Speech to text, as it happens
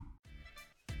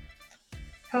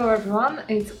Hello everyone,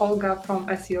 it's Olga from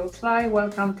SEO Sly.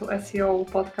 Welcome to SEO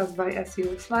podcast by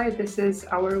SEO Sly. This is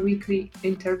our weekly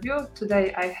interview.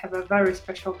 Today I have a very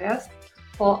special guest,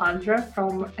 Paul Andre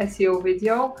from SEO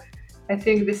Video. I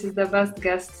think this is the best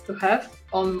guest to have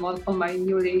on my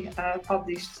newly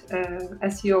published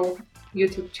SEO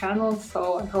YouTube channel.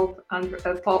 So I hope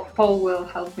Paul will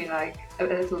help me a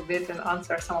little bit and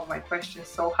answer some of my questions.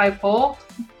 So hi Paul.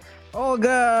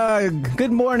 Olga,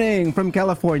 good morning from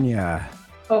California.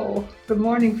 Oh, good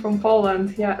morning from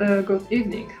Poland. Yeah, good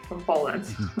evening from Poland.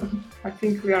 I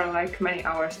think we are like many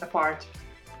hours apart.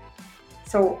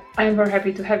 So I'm very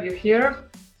happy to have you here.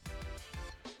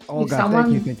 Olga,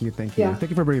 thank you. Yeah. Thank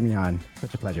you for bringing me on.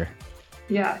 Such a pleasure.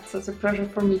 Yeah, it's such a pleasure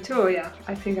for me too. Yeah,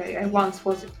 I think I once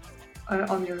was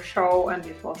on your show and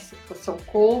it was so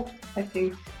cool. I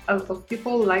think a lot of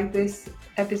people like this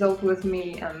episode with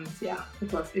me, and yeah,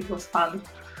 it was fun.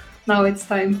 Now it's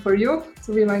time for you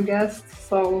to be my guest.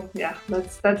 So yeah,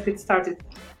 let's get started.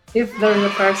 If there is a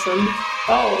person,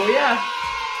 oh yeah,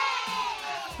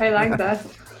 I like that.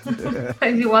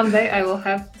 Maybe one day I will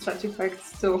have such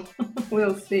effects too.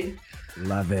 We'll see.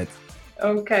 Love it.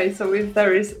 Okay, so if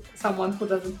there is someone who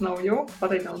doesn't know you,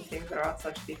 but I don't think there are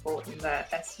such people in the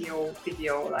SEO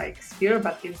video sphere,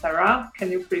 but if there are,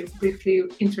 can you briefly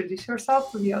introduce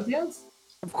yourself to the audience?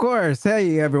 Of course.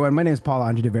 Hey, everyone. My name is Paul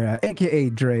Andre Vera, a.k.a.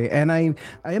 Dre, and I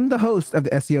am the host of the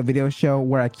SEO Video Show,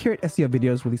 where I curate SEO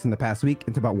videos released in the past week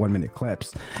into about 1-minute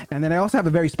clips. And then I also have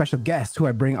a very special guest who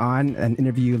I bring on and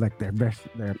interview their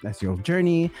SEO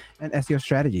journey and SEO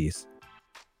strategies.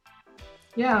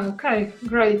 Yeah, okay,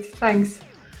 great, thanks.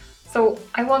 So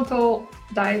I want to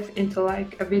dive into a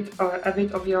bit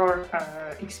of your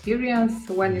experience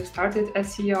when you started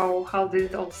SEO. How did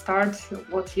it all start?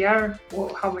 What year?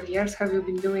 How many years have you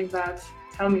been doing that?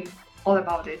 Tell me all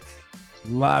about it.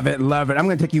 Love it. I'm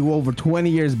going to take you over 20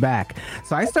 years back.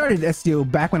 So I started SEO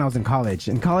back when I was in college.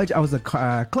 In college, I was a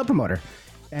club promoter.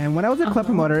 And when I was a club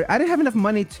promoter, I didn't have enough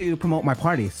money to promote my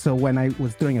parties. So when I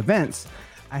was doing events,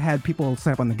 I had people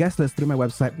sign up on the guest list through my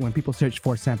website. When people search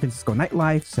for San Francisco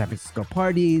nightlife, San Francisco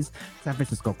parties, San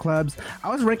Francisco clubs, I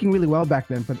was ranking really well back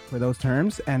then for those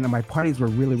terms. And my parties were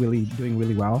really doing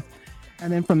really well.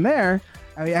 And then from there,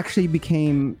 I actually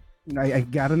became, I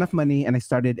got enough money and I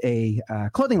started a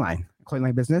clothing line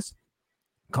business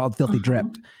called Filthy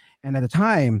Dripped. And at the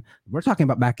time, we're talking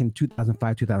about back in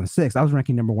 2005, 2006, I was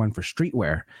ranking number one for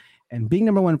streetwear. And being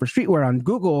number one for streetwear on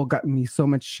Google got me so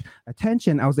much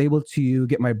attention, I was able to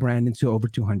get my brand into over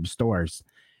 200 stores.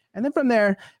 And then from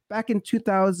there, back in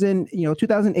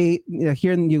 2008,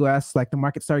 here in the US, the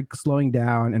market started slowing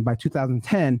down. And by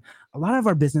 2010, a lot of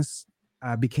our business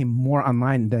became more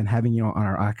online than having, on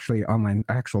our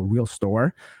actual real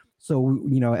store. So,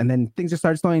 and then things just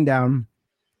started slowing down.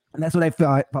 And that's what I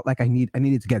felt like I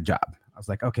needed to get a job. I was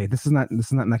like, okay, this is not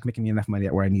making me enough money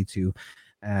at where I need to.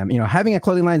 Having a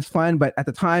clothing line is fun, but at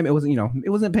the time it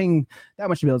wasn't paying that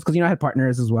much bills because, I had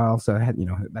partners as well. So I had,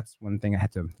 that's one thing I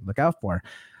had to look out for.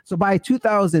 So by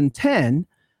 2010,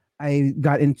 I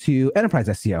got into enterprise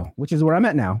SEO, which is where I'm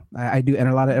at now. I do a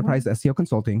lot of enterprise SEO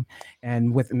consulting,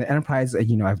 and within the enterprise,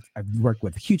 I've worked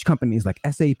with huge companies like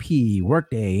SAP,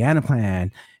 Workday, Anaplan.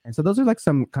 And so those are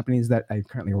some companies that I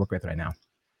currently work with right now.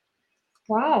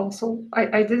 Wow, so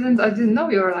I didn't know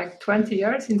you're 20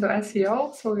 years into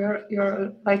SEO, so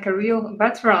you're like a real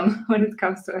veteran when it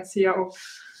comes to SEO.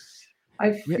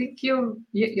 I think you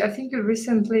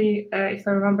recently, if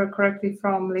I remember correctly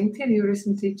from LinkedIn, you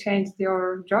recently changed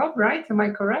your job, right? Am I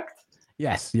correct?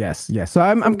 Yes. So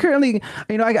I'm currently,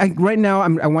 I right now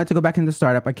I want to go back into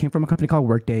startup. I came from a company called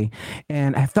Workday,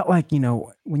 and I felt like,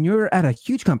 when you're at a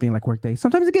huge company like Workday,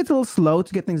 sometimes it gets a little slow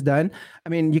to get things done. I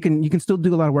mean, you can still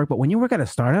do a lot of work, but when you work at a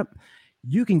startup,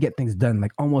 you can get things done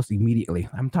almost immediately.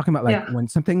 I'm talking about when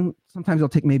sometimes it'll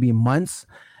take maybe months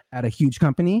at a huge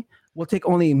company, will take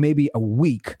only maybe a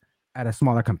week at a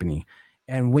smaller company.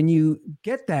 And when you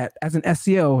get that as an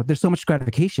SEO, there's so much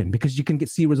gratification because you can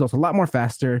see results a lot more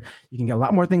faster. You can get a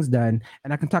lot more things done.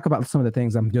 And I can talk about some of the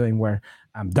things I'm doing where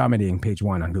I'm dominating page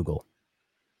one on Google.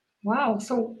 Wow.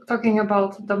 So talking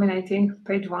about dominating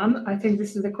page one, I think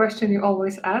this is the question you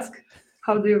always ask.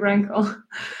 How do you rank one?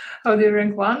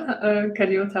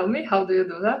 Can you tell me, how do you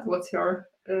do that? What's your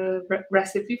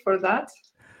recipe for that?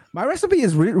 My recipe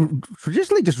is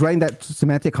traditionally just writing that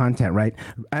semantic content, right?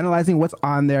 Analyzing what's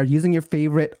on there, using your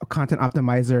favorite content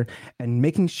optimizer and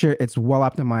making sure it's well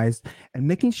optimized and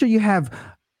making sure you have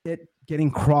it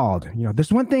getting crawled.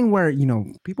 There's one thing where,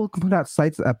 people can put out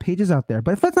sites, pages out there,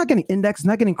 but if that's not getting indexed,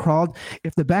 not getting crawled,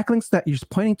 if the backlinks that you're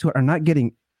pointing to are not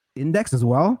getting indexed as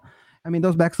well, I mean,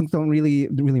 those backlinks don't really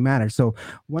matter. So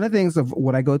one of the things of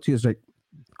what I go to is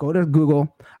go to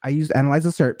Google. I use analyze the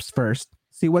SERPs first,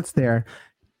 see what's there,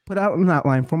 put out an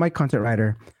outline for my content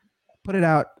writer, put it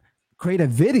out, create a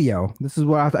video. This is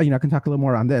where I can talk a little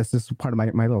more on this. This is part of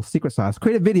my little secret sauce.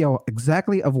 Create a video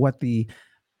exactly of what the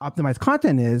optimized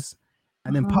content is,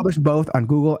 and then publish both on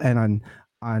Google and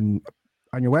on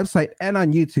your website and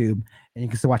on YouTube, and you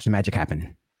can still watch the magic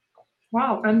happen.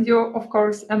 Wow, and you of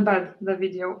course embed the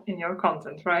video in your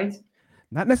content, right?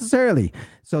 Not necessarily.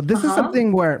 So this is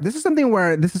something where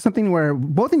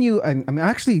both of you, and I mean, I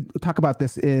actually talk about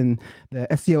this in the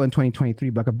SEO in 2023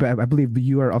 book. I believe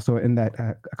you are also in that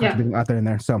contributing author in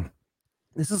there. So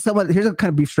this is here's a kind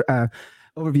of brief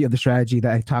overview of the strategy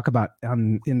that I talk about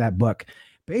in that book.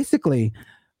 Basically,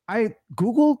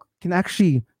 Google can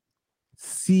actually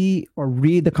see or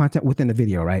read the content within the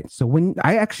video, right? So when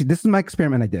this is my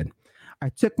experiment I did. I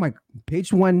took my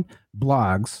page one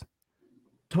blogs,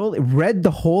 totally read the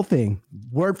whole thing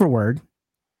word for word,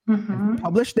 and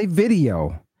published a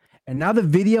video, and now the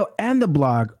video and the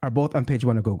blog are both on page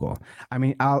one of Google. I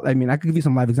could give you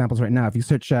some live examples right now. If you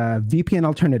search VPN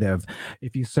alternative,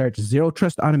 if you search zero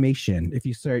trust automation, if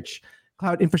you search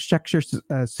cloud infrastructure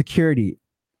security,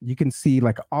 you can see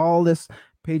like all this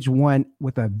page one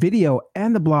with a video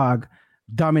and the blog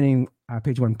dominating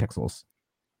page one pixels.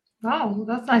 Wow,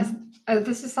 that's nice.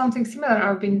 This is something similar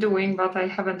I've been doing, but I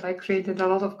haven't created a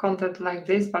lot of content like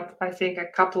this. But I think a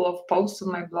couple of posts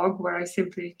on my blog where I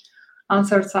simply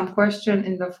answered some question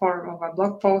in the form of a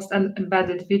blog post and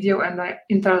embedded video, and I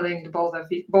interlinked both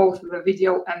the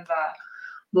video and the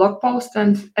blog post.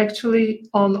 And actually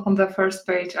on the first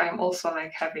page I'm also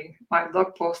having my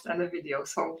blog post and a video,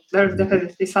 so there's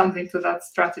definitely something to that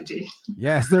strategy.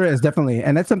 Yes, there is, definitely.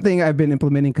 And that's something I've been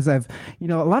implementing because a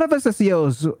lot of us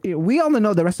SEOs, we all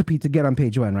know the recipe to get on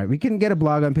page one, right? We can get a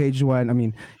blog on page one. I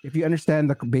mean, if you understand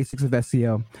the basics of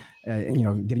SEO,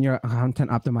 getting your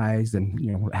content optimized and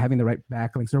having the right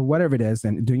backlinks or whatever it is,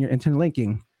 and doing your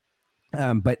interlinking,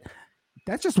 but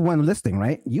that's just one listing,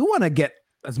 right? You want to get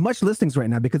as much listings right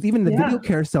now, because even the video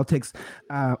carousel takes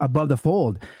above the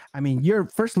fold. I mean, your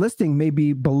first listing may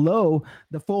be below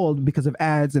the fold because of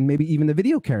ads and maybe even the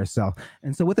video carousel.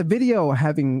 And so with a video,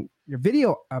 having your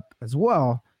video up as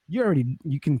well,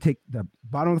 you can take the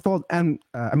bottom of the fold and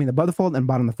above the fold and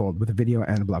bottom of the fold with a video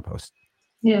and a blog post.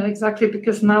 Yeah, exactly.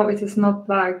 Because now it is not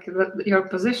your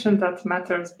position that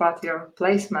matters, but your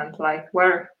placement,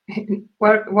 where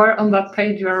on that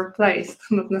page you are placed,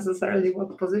 not necessarily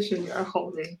what position you are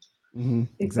holding.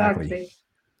 Exactly.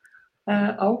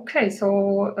 Okay,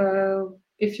 so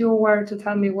if you were to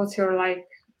tell me what's your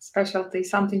specialty,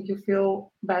 something you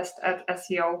feel best at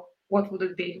SEO, what would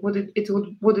it be? Would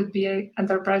it be an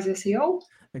enterprise SEO?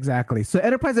 Exactly. So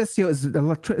enterprise SEO is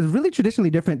really traditionally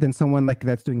different than someone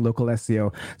that's doing local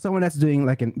SEO, someone that's doing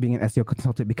being an SEO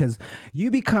consultant, because you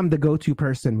become the go-to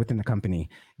person within the company.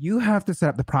 You have to set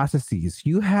up the processes.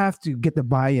 You have to get the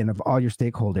buy-in of all your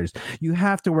stakeholders. You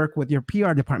have to work with your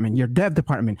PR department, your dev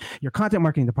department, your content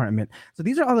marketing department. So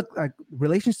these are all the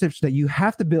relationships that you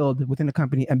have to build within the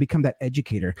company and become that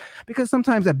educator. Because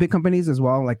sometimes at big companies as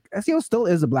well, SEO still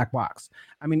is a black box.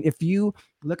 I mean, if you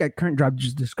look at current job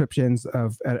descriptions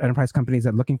of enterprise companies that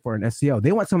are looking for an SEO,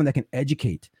 they want someone that can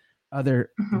educate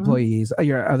other employees,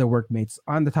 your other workmates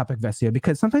on the topic of SEO,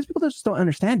 because sometimes people just don't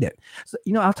understand it. So,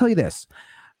 I'll tell you this.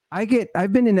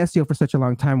 I've been in SEO for such a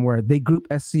long time where they group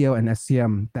SEO and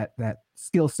SEM, that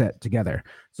skill set together.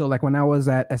 So when I was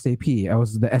at SAP, I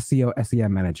was the SEO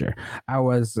SEM manager. I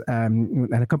was at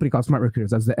a company called Smart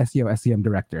Recruiters. I was the SEO SEM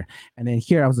director. And then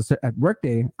here I was at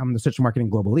Workday, I'm the search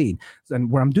marketing global lead. And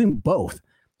where I'm doing both.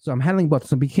 So I'm handling both.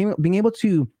 So being able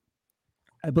to,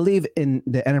 I believe in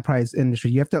the enterprise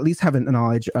industry, you have to at least have a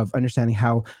knowledge of understanding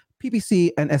how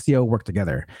PPC and SEO work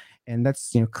together. And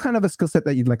that's kind of a skill set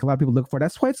that a lot of people look for.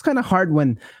 That's why it's kind of hard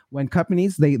when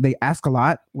companies they ask a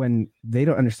lot when they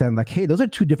don't understand, hey, those are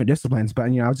two different disciplines. But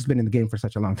I've just been in the game for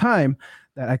such a long time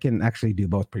that I can actually do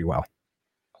both pretty well.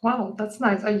 Wow, that's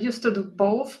nice. I used to do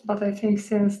both, but I think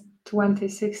since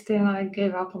 2016 I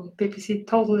gave up on PPC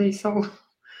totally. So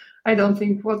I don't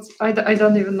think I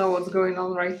don't even know what's going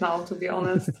on right now, to be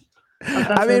honest.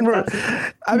 Right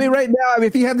now,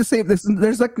 if you have the same,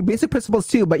 there's basic principles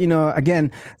too, but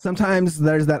again, sometimes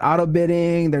there's that auto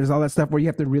bidding, there's all that stuff where you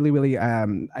have to really, I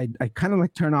kind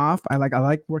of turn off. I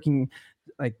like working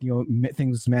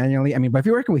things manually. I mean, but if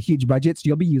you're working with huge budgets,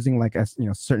 you'll be using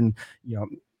certain,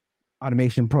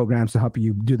 automation programs to help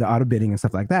you do the auto bidding and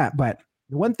stuff like that. But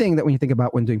the one thing that when you think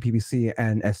about when doing PPC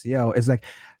and SEO is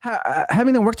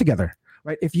having them work together,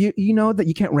 right? If you know that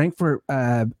you can't rank for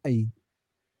a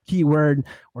keyword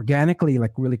organically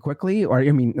really quickly, or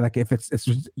if it's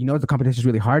the competition is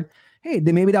really hard, hey,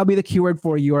 then maybe that'll be the keyword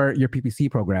for your PPC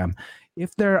program.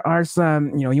 If there are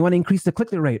some, you want to increase the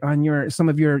click-through rate on some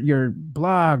of your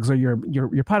blogs or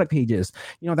your product pages,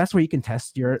 that's where you can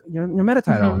test your meta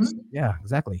titles. Yeah,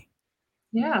 exactly.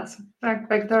 Yes, like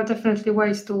there are definitely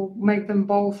ways to make them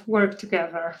both work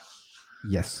together.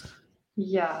 Yes.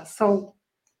 Yeah. So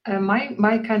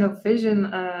my kind of vision,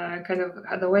 kind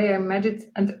of the way I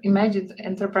imagined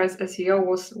enterprise SEO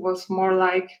was more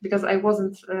like, because I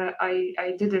wasn't I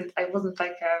wasn't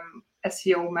like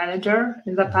SEO manager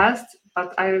in the past,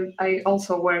 but I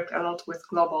also worked a lot with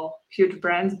global huge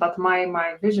brands. But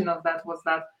my vision of that was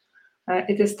that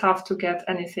it is tough to get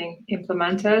anything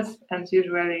implemented, and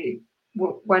usually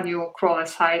when you crawl a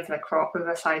site,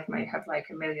 the site may have like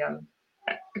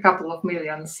a couple of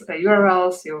millions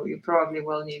URLs. You probably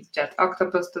will need Jet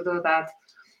Octopus to do that.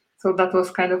 So that was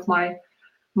kind of my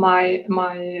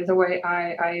the way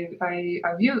I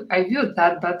viewed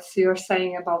that. But you're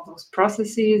saying about those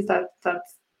processes that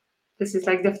this is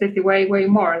like definitely way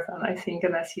more than I think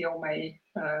an SEO may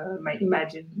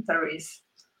imagine there is.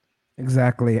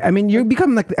 Exactly. I mean, you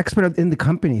become like the expert in the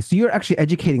company. So you're actually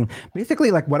educating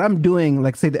basically like what I'm doing,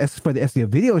 like say for the SEO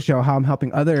video show, how I'm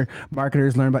helping other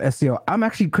marketers learn about SEO. I'm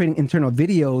actually creating internal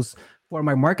videos for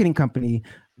my marketing company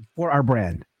for our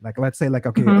brand. Like, let's say like,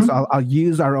 okay, so I'll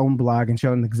use our own blog and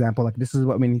show an example, like this is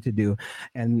what we need to do.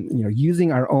 And,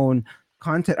 using our own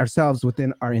content ourselves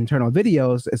within our internal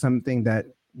videos is something that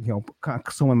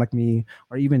someone like me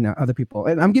or even other people,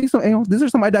 and I'm giving some, these are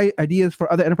some ideas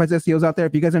for other enterprise SEOs out there.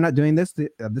 If you guys are not doing this,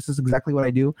 this is exactly what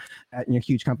I do at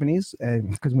huge companies,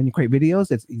 because when you create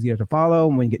videos, it's easier to follow.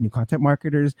 When you get new content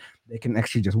marketers, they can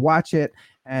actually just watch it,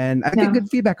 and I get good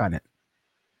feedback on it.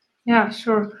 Yeah,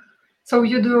 sure. So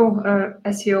you do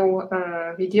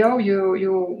SEO video,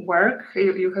 you work,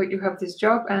 you have this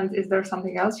job, and is there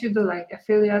something else you do, like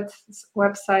affiliate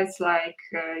websites, like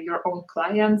your own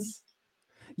clients?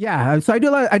 Yeah, so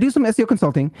I do some SEO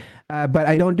consulting, but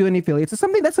I don't do any affiliates. That's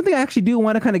something I actually do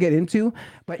want to kind of get into,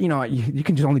 but you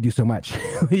can just only do so much.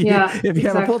 Yeah, if you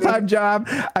have a full-time job,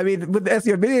 I mean, with the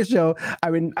SEO video show, I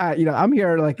mean, I'm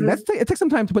here like it takes some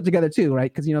time to put together too,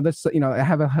 right? Because I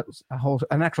have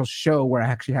an actual show where I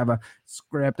actually have a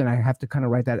script and I have to kind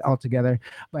of write that all together.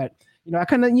 But I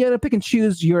kind of pick and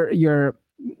choose your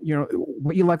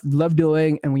what you love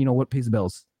doing and what pays the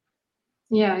bills.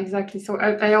 Yeah, exactly. So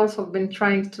I also been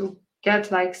trying to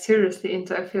get like seriously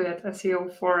into affiliate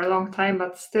SEO for a long time,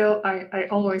 but still I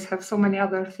always have so many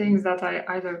other things that I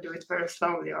either do it very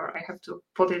slowly or I have to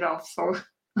put it off. So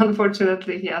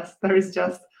unfortunately, yes, there is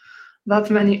just that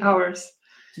many hours.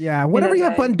 Yeah, whatever you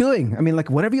have fun doing. I mean, like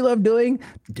whatever you love doing,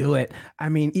 do it. I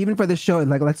mean, even for the show,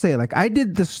 like let's say, like I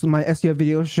did my SEO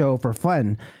video show for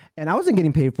fun, and I wasn't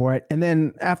getting paid for it. And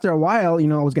then after a while,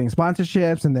 I was getting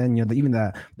sponsorships, and then even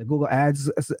the Google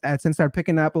AdSense started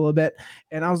picking up a little bit,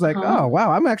 and I was like, oh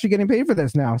wow, I'm actually getting paid for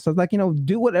this now. So like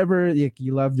do whatever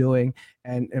you love doing,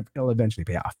 and it'll eventually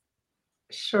pay off.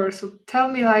 Sure. So tell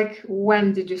me, like,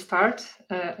 when did you start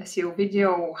SEO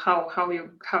video? How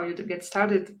you get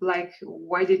started? Like,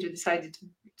 why did you decide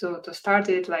to start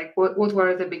it? Like, what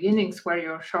were the beginnings where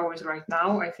your show is right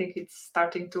now? I think it's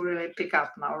starting to really pick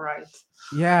up now, right?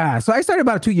 Yeah, so I started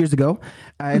about 2 years ago.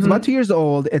 It's about 2 years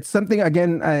old. It's something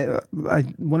again.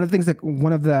 One of the things that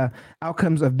one of the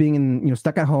outcomes of being in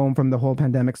stuck at home from the whole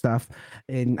pandemic stuff,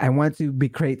 and I wanted to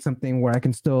create something where I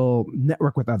can still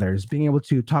network with others, being able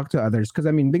to talk to others. Because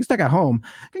I mean, being stuck at home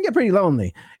can get pretty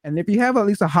lonely. And if you have at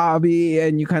least a hobby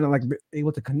and you kind of like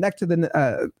able to connect to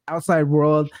the outside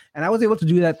world, and I was able to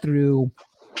do that through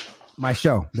my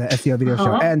show, the SEO video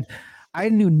show, and I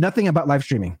knew nothing about live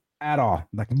streaming at all,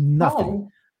 like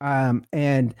nothing.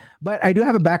 But I do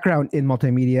have a background in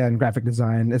multimedia and graphic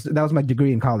design. That was my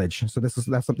degree in college. So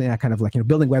that's something I kind of like,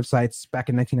 building websites back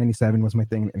in 1997 was my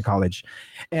thing in college.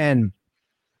 And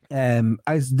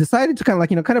I decided to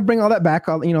kind of bring all that back,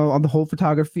 on the whole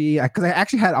photography, because I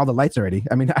actually had all the lights already.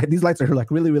 I mean, these lights are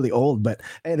like really, really old, but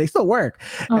hey, they still work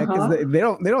because they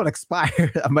don't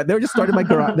expire. But they're just stored in my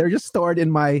garage. They're just stored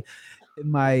in my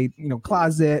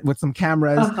closet with some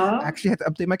cameras. I actually had to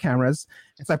update my cameras,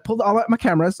 and so I pulled all out my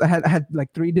cameras. I had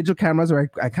like 3 digital cameras where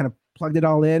I kind of plugged it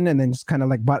all in, and then just kind of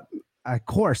like bought a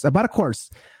course. I bought a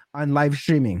course on live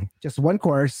streaming, just one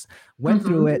course. Went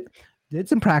through it, did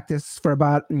some practice for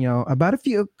about maybe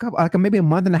a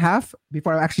month and a half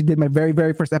before I actually did my very,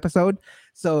 very first episode.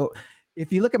 So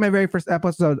if you look at my very first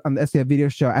episode on the SEO video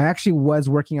show, I actually was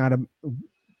working on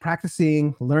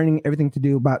practicing, learning everything to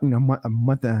do about a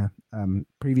month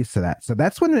previous to that. So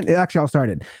that's when it actually all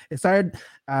started. It started,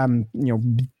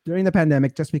 during the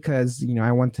pandemic, just because,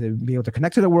 I want to be able to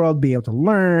connect to the world, be able to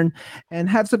learn, and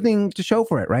have something to show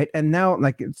for it, right? And now,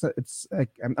 like, it's like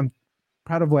I'm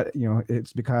proud of what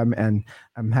it's become, and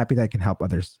I'm happy that I can help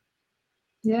others.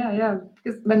 Yeah.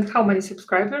 And how many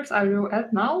subscribers are you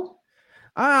at now?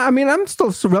 I mean, I'm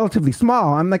still relatively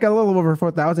small. I'm like a little over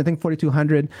 4,000, I think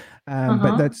 4,200.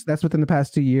 But that's within the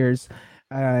past 2 years.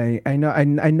 I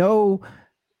know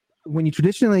when you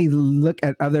traditionally look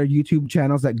at other YouTube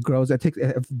channels that grows, I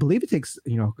believe it takes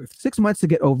 6 months to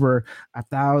get over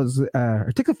 1,000. Or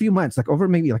it takes a few months, like over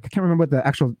maybe like I can't remember the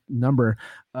actual number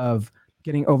of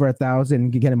getting over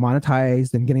 1,000, getting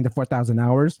monetized, and getting to 4,000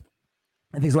 hours.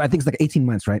 I think it's like 18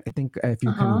 months, right? I think if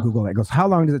you kind of Google it, it goes, how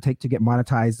long does it take to get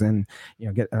monetized and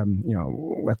get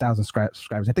 1,000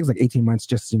 subscribers? I think it's like 18 months,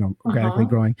 just organically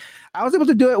growing. I was able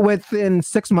to do it within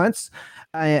 6 months,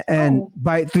 and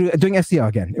by through doing SEO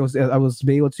again. I was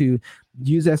able to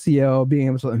use SEO, being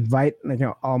able to invite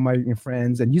all my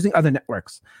friends, and using other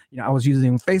networks. I was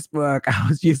using Facebook, I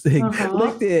was using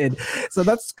LinkedIn. So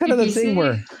that's kind of the thing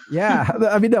where,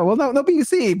 I mean, no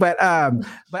PUC, but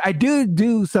I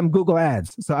do some Google ads.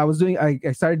 So I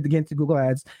started to get into Google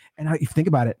ads, and if you think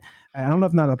about it, I don't know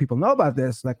if not a lot of people know about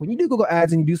this. Like when you do Google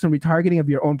ads and you do some retargeting of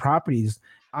your own properties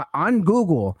on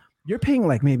Google, you're paying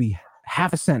like maybe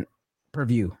half a cent per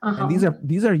view, and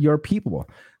these are your people.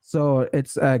 So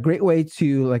it's a great way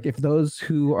to, like, if those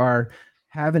who are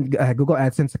having a Google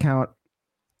AdSense account,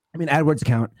 AdWords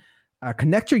account,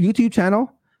 connect your YouTube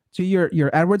channel to your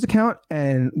AdWords account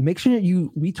and make sure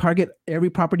you retarget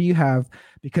every property you have,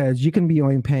 because you can be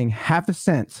only paying half a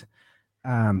cent,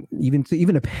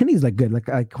 even a penny is like good,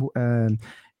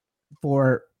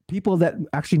 for people that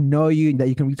actually know you, that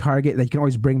you can retarget, that you can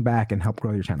always bring back and help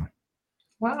grow your channel.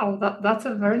 Wow, that's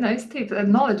a very nice tip. A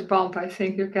knowledge bomb, I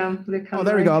think you can. Oh,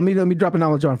 there we go. Let me drop a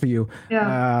knowledge on for you.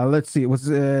 Yeah. Let's see. Was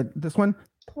this one?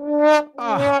 Wrong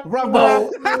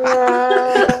button.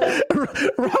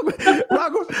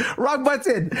 wrong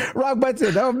button. Wrong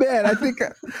button. Oh man, I think.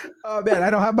 Oh man, I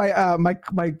don't have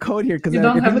my code here because you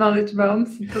don't have knowledge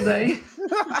bombs today.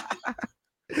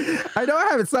 I know I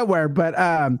have it somewhere, but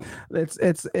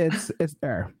it's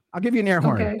there. I'll give you an air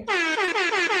horn. Okay.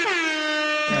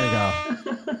 There you go.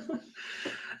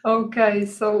 Okay,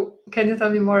 so can you tell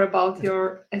me more about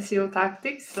your SEO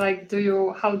tactics? Like,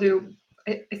 how do you?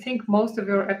 I think most of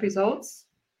your episodes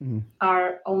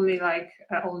are only like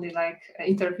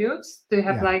interviews. Do you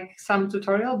have like some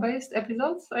tutorial based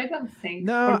episodes? I don't think.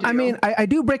 No, I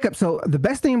do break up. So the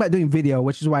best thing about doing video,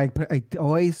 which is why I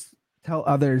always tell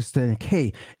others to,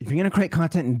 hey, if you're going to create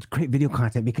content, and create video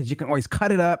content, because you can always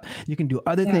cut it up. You can do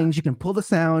other things. You can pull the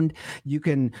sound. You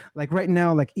can, like right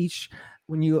now, like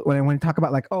when I talk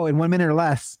about like, in 1 minute or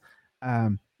less,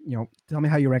 tell me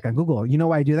how you rank on Google. You know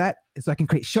why I do that? It's so I can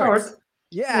create shorts.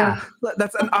 Yeah.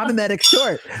 That's an automatic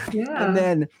short. Yeah. And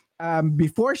then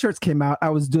before shorts came out, I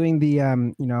was doing the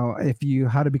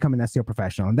how to become an SEO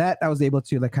professional, and that I was able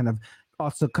to like kind of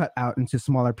also cut out into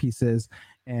smaller pieces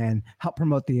and help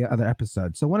promote the other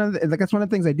episodes. So that's one of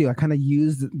the things I do. I kind of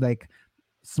use like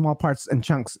small parts and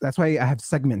chunks. That's why I have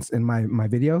segments in my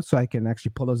video, so I can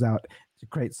actually pull those out to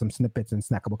create some snippets and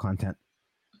snackable content.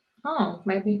 Oh,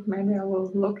 maybe I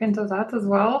will look into that as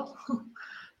well.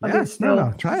 Yes,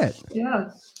 no, try it. Yeah,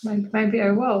 maybe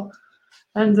I will.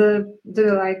 And do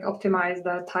you like optimize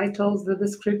the titles, the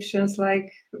descriptions?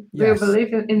 Like, do you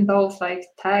believe in those like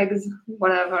tags,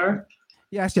 whatever?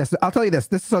 Yes. I'll tell you this.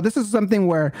 This is something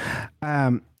where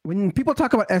when people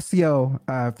talk about SEO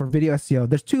for video SEO,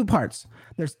 there's two parts.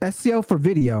 There's SEO for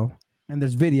video, and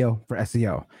there's video for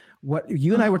SEO. What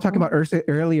you and I were talking about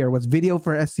earlier was video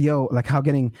for SEO, like how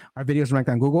getting our videos ranked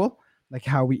on Google, like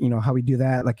how we do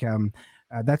that. Like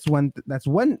that's one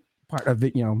part of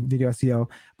it, video SEO.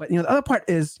 But the other part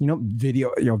is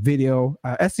video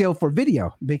SEO for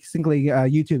video, basically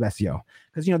YouTube SEO,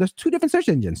 because there's two different search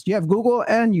engines. You have Google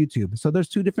and YouTube, so there's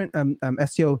two different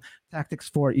SEO tactics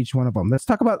for each one of them. Let's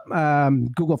talk about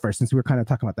Google first, since we were kind of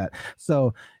talking about that.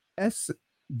 So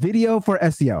video for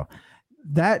SEO,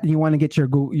 that you want to get your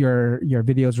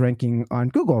videos ranking on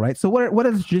Google, right? So what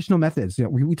are the traditional methods?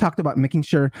 We talked about making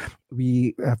sure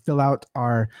we fill out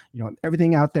our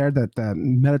everything out there, that the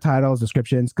meta titles,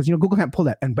 descriptions, because Google can't pull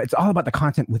that, but it's all about the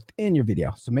content within your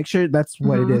video. So make sure that's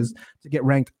what it is to get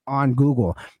ranked on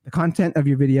Google. The content of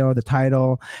your video, the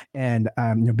title, and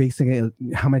basically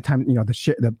how many times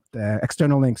the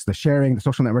external links, the sharing, the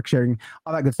social network sharing,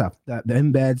 all that good stuff, the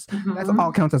embeds, that's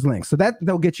all counts as links. So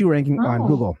they'll get you ranking on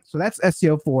Google. So that's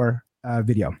SEO for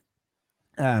video.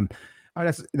 Oh,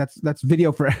 that's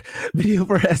video for video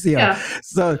for SEO. Yeah.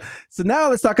 So now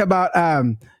let's talk about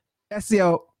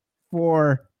SEO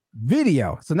for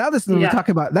video. So now this is we're Yeah.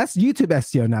 talking about that's YouTube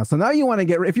SEO now. So now you want to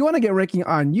get if you want to get ranking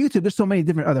on YouTube, there's so many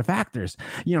different other factors.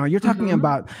 You know, you're talking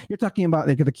about like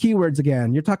the keywords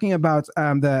again. You're talking about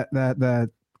the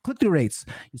click-through rates.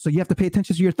 So you have to pay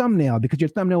attention to your thumbnail because your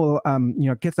thumbnail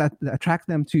will gets that attract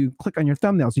them to click on your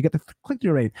thumbnail. So you get the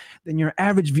click-through rate. Then your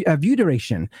average view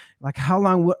duration, like how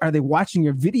long are they watching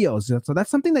your videos. So that's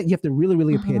something that you have to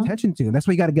really pay attention to. That's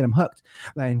why you got to get them hooked.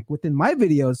 Like within my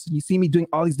videos, you see me doing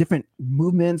all these different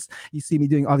movements. You see me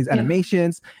doing all these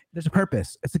animations. There's a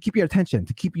purpose. It's to keep your attention,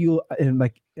 to keep you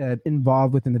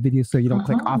involved within the video, so you don't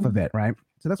click off of it, right?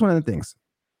 So that's one of the things.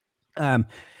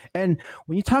 And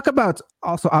when you talk about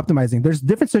also optimizing, there's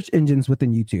different search engines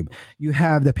within YouTube. You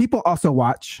have the people also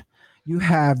watch, you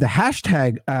have the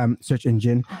hashtag search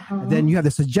engine, and then you have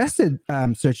the suggested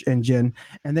search engine,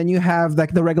 and then you have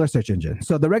like the regular search engine.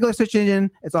 So the regular search engine,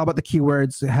 it's all about the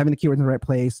keywords, having the keywords in the right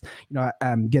place,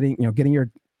 getting your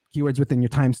keywords within your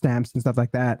timestamps and stuff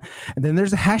like that. And then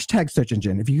there's a hashtag search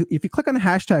engine. If you click on the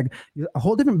hashtag, a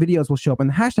whole different videos will show up in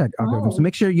the hashtag algorithm. So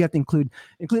make sure you have to include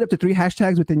up to 3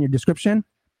 hashtags within your description.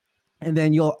 And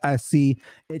then you'll see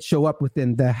it show up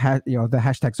within the the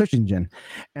hashtag search engine.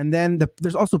 And then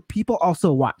there's also people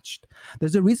also watched.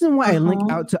 There's a reason why I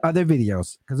link out to other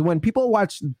videos, because when people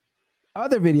watch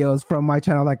other videos from my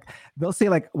channel, like they'll say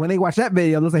like when they watch that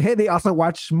video, they'll say, hey, they also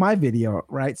watch my video,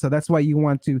 right? So that's why you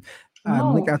want to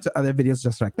link out to other videos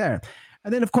just right there.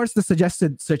 And then, of course, the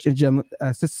suggested search engine,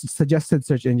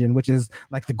 which is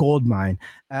like the gold mine.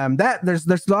 That there's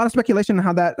a lot of speculation on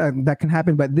how that can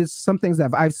happen, but there's some things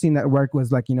that I've seen that work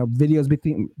was like videos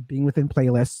being within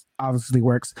playlists obviously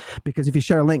works, because if you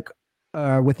share a link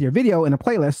with your video in a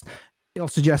playlist, it'll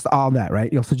suggest all that,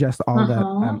 right? You'll suggest all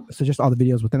that, suggest all the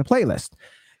videos within a playlist.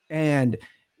 And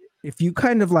if you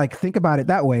kind of like think about it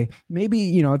that way,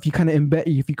 maybe, if you kind of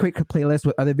if you create a playlist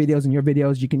with other videos and your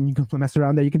videos, you can mess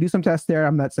around there. You can do some tests there.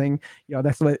 I'm not saying,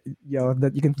 that's what,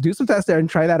 that you can do some tests there and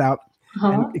try that out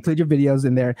and include your videos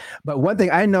in there. But one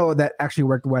thing I know that actually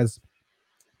worked was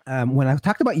when I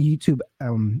talked about YouTube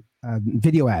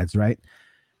video ads, right?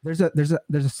 There's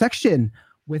a section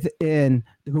within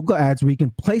the Google ads where you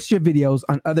can place your videos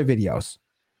on other videos.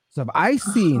 So if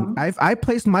I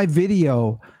placed my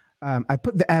video, I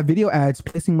put the video ads,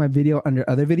 placing my video under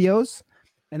other videos,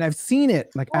 and I've seen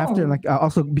it after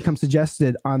also become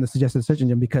suggested on the suggested search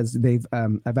engine, because they've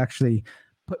I've actually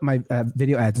put my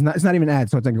video ads. It's not even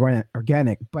ads, so it's like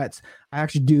organic, but I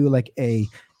actually do like a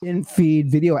in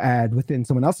feed video ad within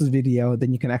someone else's video.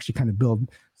 Then you can actually kind of build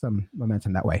some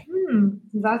momentum that way.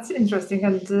 That's interesting.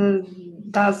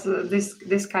 And does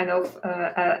this kind of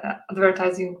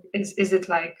advertising is it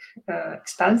like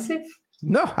expensive?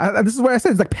 No, this is what I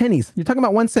said. It's like pennies. You're talking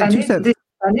about 1 cent, 2 cents.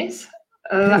 Pennies?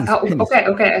 Pennies.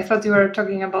 Okay. I thought you were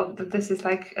talking about that. This is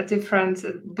like a different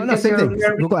because same thing.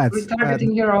 you're Google ads.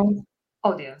 retargeting your own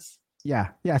audience. Yeah.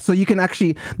 So you can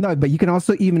actually but you can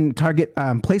also even target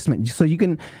placement. So you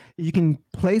can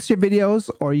place your videos,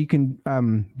 or you can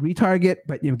retarget,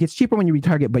 but it gets cheaper when you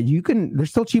retarget. But they're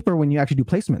still cheaper when you actually do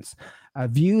placements.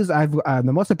 Views, I've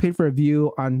the most I paid for a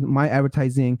view on my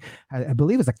advertising, I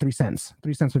believe it's like 3 cents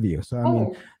a view. So I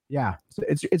mean, yeah. So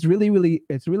it's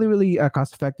really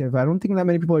cost effective. I don't think that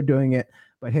many people are doing it,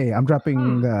 but hey, I'm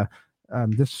dropping the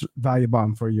this value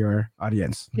bomb for your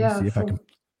audience. Let me see if I can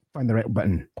find the right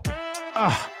button.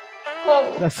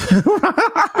 That's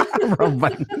wrong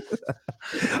button.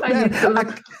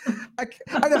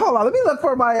 Hold on. Let me look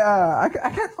for my. I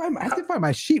can't find. I have to find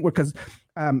my sheet because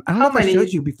I don't know if I showed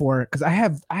you before, because I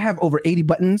have over 80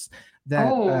 buttons that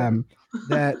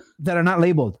that are not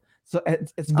labeled. So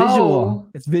it's visual.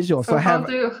 It's visual. So I have.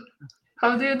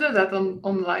 How do you do that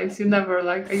on lives? You never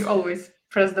you always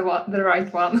press the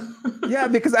right one. Yeah,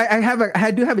 because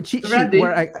I do have a cheat sheet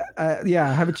where I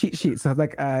have a cheat sheet. So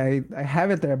I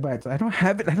have it there, but I don't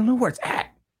have it. I don't know where it's at.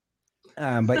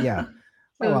 But yeah.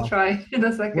 We'll try in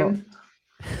a second.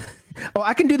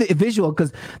 I can do the visual,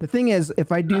 because the thing is,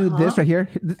 if I do this right here,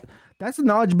 that's a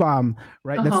knowledge bomb,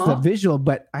 right? That's the visual,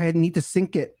 but I need to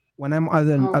sync it when I'm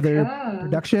on other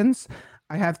productions.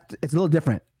 It's a little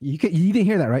different. You didn't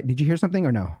hear that, right? Did you hear something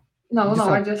or no? No,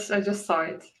 I just saw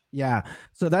it. Yeah,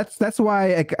 so that's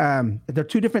why there are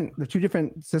two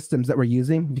different systems that we're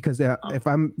using, because if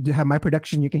have my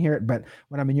production, you can hear it, but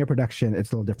when I'm in your production,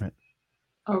 it's a little different.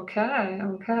 Okay,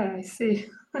 I see.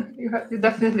 You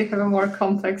definitely have a more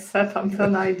complex setup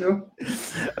than I do.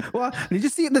 Well, did you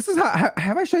see? This is how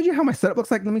have I showed you how my setup looks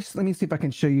like? Let me see if I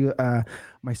can show you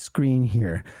my screen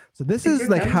here. So this is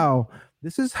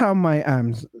how my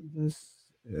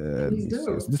Let Please me see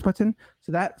do. this button.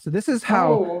 So this is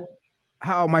Oh,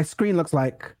 how my screen looks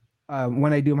like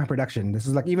when I do my production. This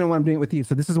is like even when I'm doing it with you.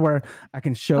 So this is where I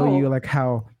can show you oh, like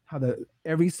how the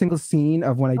every single scene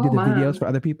of when I do oh the videos man, for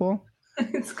other people.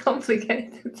 it's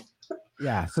complicated.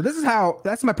 Yeah. So this is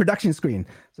that's my production screen.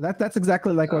 So that's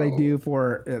exactly like what I do Oh,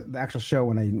 for the actual show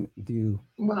when I do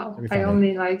wow. every I Friday.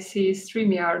 only like see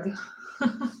StreamYard.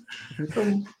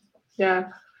 So yeah,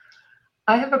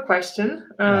 I have a question,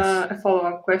 Yes. a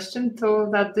follow-up question to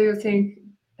that. Do you think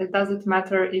does it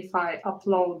matter if I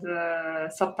upload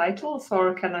subtitles,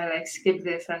 or can I like skip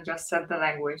this and just set the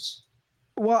language?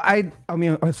 Well, I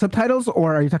mean subtitles,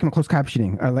 or are you talking about closed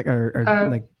captioning, or Uh,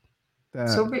 like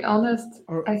to be honest,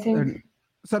 I or think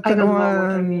I subtitle don't know what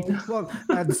I one? mean. Well,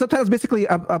 the subtitles basically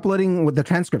uploading with the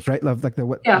transcripts, right? Of like the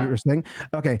what Yeah. you're saying.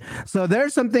 Okay, so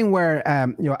there's something where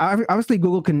obviously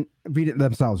Google can read it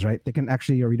themselves, right? They can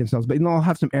actually read themselves, but they'll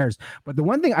have some errors. But the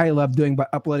one thing I love doing by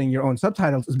uploading your own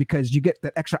subtitles is because you get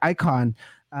that extra icon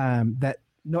that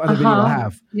no other video will Uh-huh.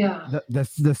 have. Yeah.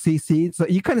 The CC, so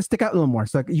you kind of stick out a little more.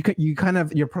 So you kind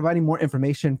of you're providing more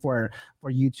information for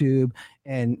YouTube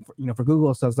and for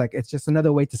Google. So it's just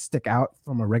another way to stick out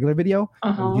from a regular video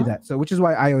when you do Uh-huh. that. So which is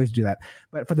why I always do that.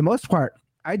 But for the most part,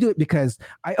 I do it because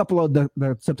I upload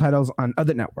the subtitles on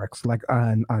other networks like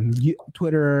on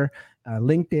Twitter,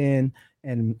 LinkedIn,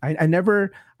 and I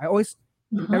always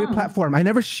in every Uh-huh. platform I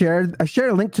share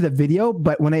a link to the video,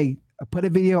 but when I put a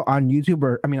video on YouTube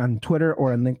or I mean on Twitter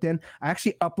or on LinkedIn, I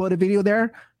actually upload a video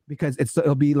there because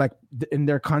it'll be like in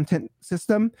their content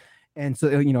system, and so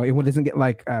it doesn't get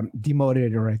like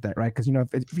demoted or like that, right? Because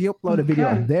if you upload a video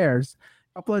on Okay. theirs,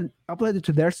 upload it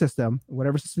to their system,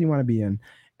 whatever system you want to be in,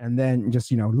 and then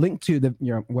just link to the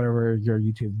whatever your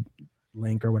YouTube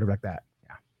link or whatever like that.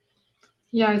 Yeah,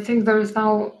 Yeah, I think there is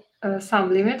now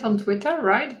some limit on Twitter,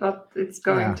 right? But it's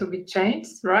going yeah. to be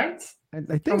changed, right? I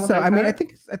From think what so. I've I mean, heard.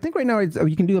 I think right now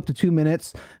you can do up to 2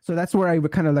 minutes. So that's where I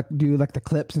would kind of like do like the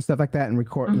clips and stuff like that and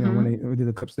record. When Mm-hmm. I do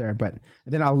the clips there, but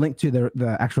then I'll link to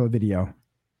the actual video.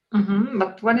 Mm-hmm.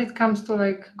 But when it comes to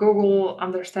like Google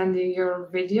understanding your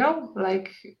video,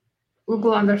 like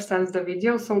Google understands the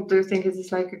video, so do you think it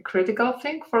is like a critical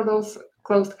thing for those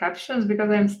closed captions? Because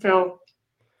I'm still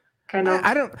kind of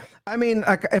I don't. I mean,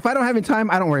 like if I don't have any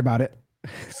time, I don't worry about it.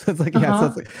 So it's like yeah.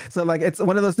 uh-huh. So like it's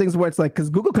one of those things where it's like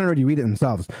because Google can already read it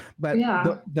themselves. But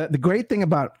Yeah. the great thing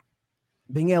about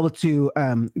being able to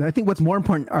I think what's more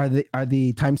important are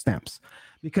the timestamps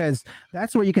because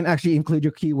that's where you can actually include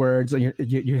your keywords or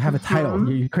you have a title.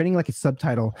 Mm-hmm. You're creating like a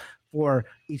subtitle for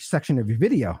each section of your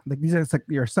video. Like these are like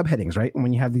your subheadings, right?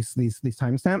 When you have these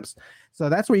timestamps, so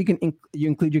that's where you can you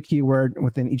include your keyword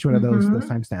within each one of those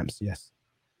Mm-hmm. timestamps. Yes.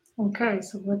 Okay,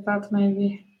 so with that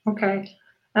maybe okay.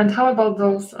 And how about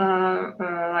those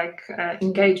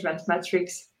engagement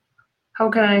metrics? How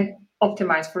can I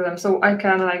optimize for them? So I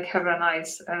can like have a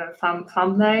nice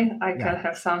thumbnail. I Yeah. can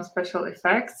have some special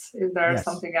effects. Is there Yes.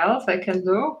 something else I can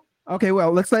do? Okay,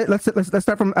 well, let's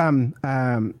start from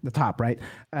the top, right?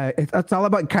 It's all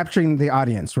about capturing the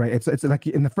audience, right? It's like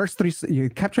in the first you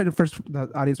capture the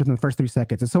audience within the first 3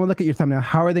 seconds. If someone look at your thumbnail,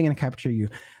 how are they going to capture you?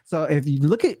 So if you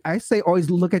I say always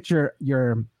look at your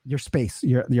space,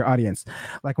 your audience.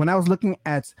 Like when I was looking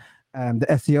at the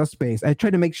SEO space, I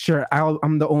tried to make sure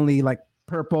I'm the only like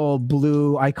purple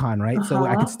blue icon, right? So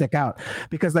I could Uh-huh. stick out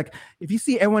because like if you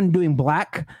see everyone doing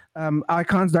black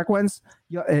icons, dark ones,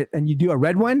 and you do a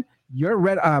red one, your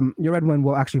red one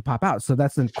will actually pop out. So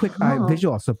that's a quick Uh-huh.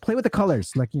 visual. So play with the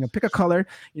colors, like pick a color.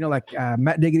 Like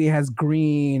Matt Diggity has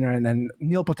green, and then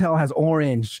Neil Patel has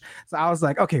orange. So I was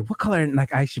like, okay, what color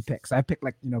like I should pick? So I picked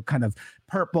like kind of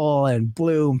purple and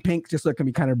blue and pink, just so it can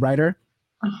be kind of brighter.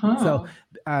 So,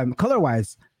 Uh-huh. color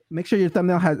wise, make sure your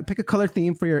thumbnail pick a color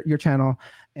theme for your channel,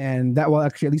 and that will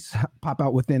actually at least pop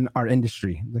out within our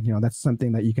industry. Like, that's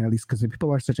something that you can at least because if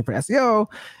people are searching for SEO,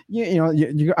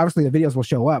 you obviously the videos will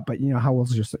show up, but how will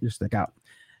your stick out?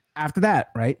 After that,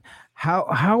 right?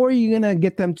 How are you gonna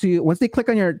get them to once they click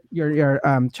on your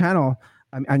channel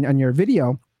on your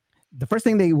video? The first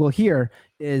thing they will hear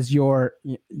is your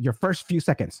first few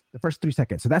seconds, the first 3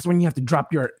 seconds. So that's when you have to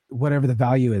drop your whatever the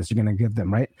value is you're going to give them,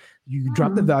 right? You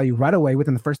drop the Hmm. value right away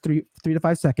within the first three to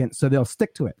 5 seconds, so they'll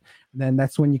stick to it. Then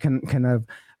that's when you can kind of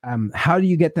how do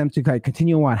you get them to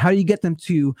continue on? How do you get them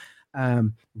to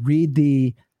read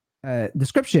the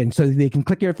description so they can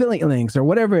click your affiliate links or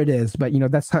whatever it is? But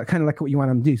that's kind of like what you want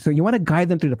them to do. So you want to guide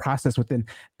them through the process within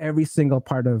every single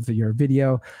part of your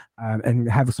video, and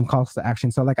have some calls to action.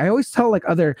 So like I always tell like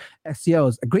other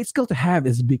SEOs, a great skill to have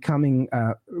is becoming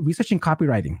researching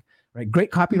copywriting, right? Great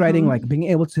copywriting, Mm-hmm. like being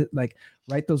able to like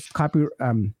write those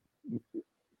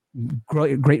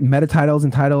great meta titles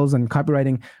and titles and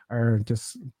copywriting are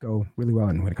just go really well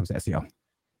when it comes to SEO.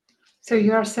 So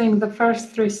you are saying the first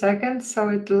 3 seconds. So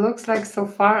it looks like so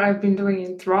far I've been doing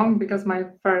it wrong, because my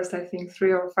first, I think,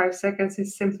 3 or 5 seconds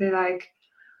is simply like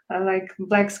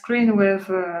black screen with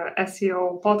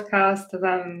SEO podcast,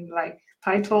 then like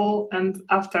title, and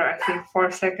after I think 4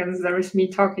 seconds there is me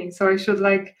talking. So I should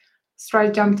like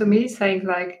straight jump to me saying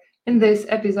like, in this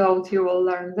episode you will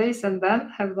learn this, and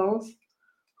then have those.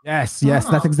 Yes,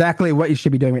 that's exactly what you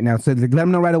should be doing right now. So let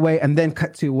them know right away, and then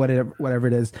cut to whatever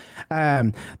it is.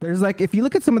 There's like, if you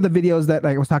look at some of the videos that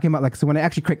like I was talking about, like, so when I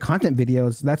actually create content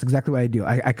videos, that's exactly what I do.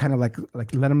 I kind of like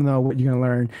let them know what you're gonna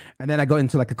learn, and then I go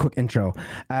into like a quick intro.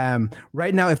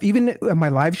 Right now, if even my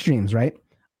live streams, right,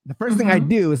 the first thing I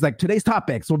do is like, today's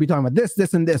topics, we'll be talking about this,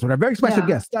 this, and this with our very special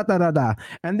guest,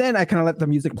 and then I kind of let the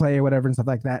music play or whatever and stuff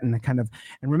like that, and I kind of,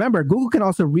 and remember, Google can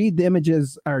also read the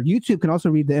images, or YouTube can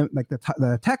also read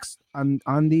the text on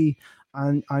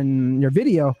your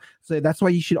video, so that's why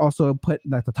you should also put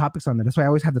like the topics on there. That's why I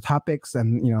always have the topics,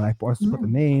 and I also put the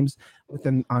names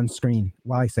within on screen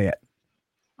while I say it.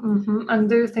 And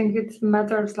do you think it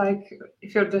matters, like,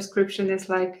 if your description is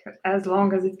like as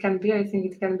long as it can be? I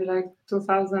think it can be like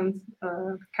 2,000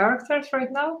 characters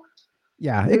right now.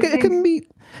 Yeah, it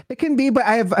can be, but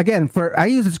I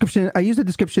use the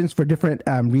descriptions for different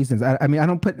reasons. I mean,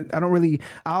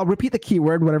 I'll repeat the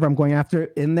keyword, whatever I'm going after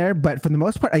in there, but for the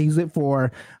most part, I use it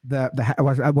for I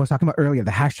was talking about earlier,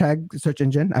 the hashtag search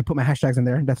engine. I put my hashtags in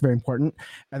there. That's very important.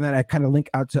 And then I kind of link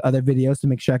out to other videos to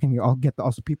make sure I can get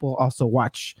people also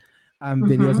watch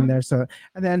videos in there. So,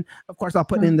 and then of course I'll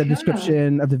put in the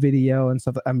description of the video and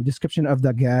stuff, description of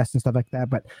the guest and stuff like that.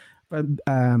 But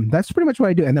that's pretty much what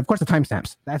I do. And of course the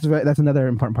timestamps. That's another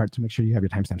important part, to make sure you have your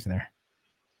timestamps in there.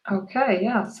 Okay,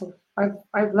 yeah. So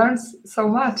I've learned so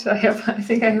much. I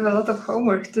think I have a lot of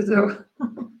homework to do.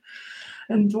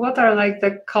 And what are like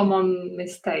the common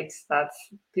mistakes that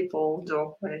people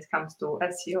do when it comes to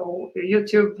SEO,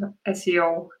 YouTube,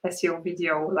 SEO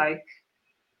video, like?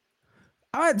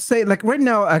 I'd say, like, right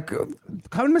now,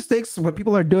 common mistakes what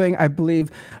people are doing, I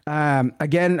believe.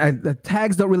 The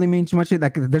tags don't really mean too much.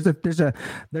 Like, there's a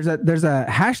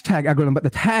hashtag algorithm, but the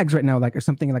tags right now, like, are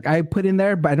something like I put in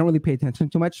there, but I don't really pay attention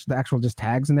too much. The actual just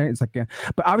tags in there, it's like,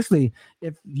 but obviously,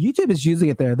 if YouTube is using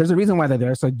it there's a reason why they're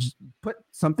there. So just put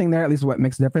something there, at least what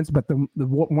makes a difference. But the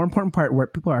more important part, where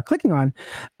people are clicking on,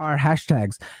 are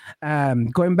hashtags.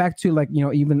 Going back to, like,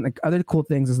 even like other cool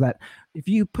things is that if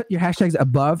you put your hashtags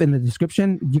above in the description,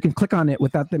 you can click on it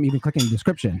without them even clicking the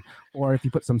description, or if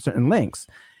you put some certain links.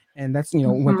 And that's,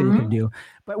 one thing you can do.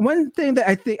 But one thing that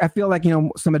I feel like,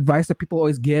 some advice that people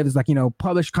always give is like,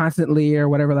 publish constantly or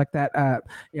whatever like that.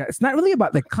 It's not really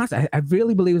about the content. I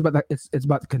really believe it's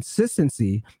about the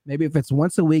consistency. Maybe if it's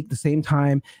once a week, the same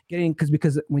time,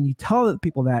 because when you tell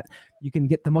people that, you can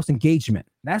get the most engagement.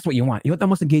 That's what you want. You want the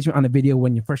most engagement on the video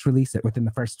when you first release it within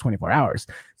the first 24 hours.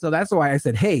 So that's why I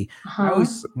said, hey,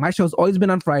 my show's always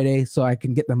been on Friday, so I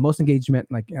can get the most engagement,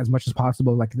 like, as much as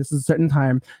possible. Like, this is a certain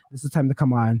time. This is time to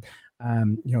come on.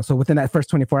 So within that first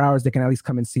 24 hours, they can at least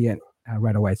come and see it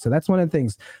right away. So that's one of the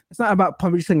things. It's not about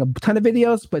publishing a ton of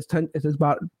videos, but it's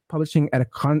about publishing at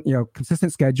a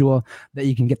consistent schedule that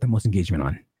you can get the most engagement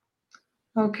on.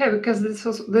 Okay, because this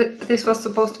was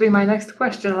supposed to be my next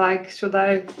question. Like, should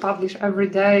I publish every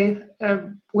day?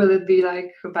 Will it be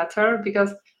like better?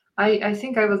 Because I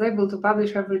think I was able to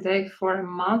publish every day for a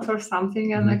month or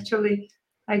something, and actually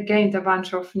I gained a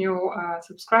bunch of new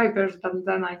subscribers, but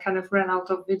then I kind of ran out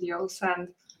of videos, and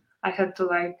I had to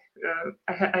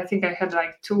I think I had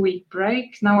like 2 week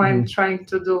break. Now I'm trying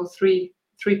to do three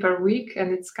per week,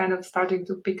 and it's kind of starting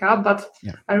to pick up, but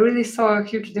I really saw a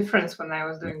huge difference when I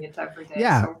was doing it every day.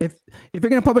 Yeah, so if you're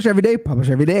gonna publish every day, publish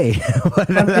every day.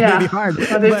 That'd be hard,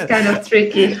 but it's kind of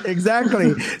tricky.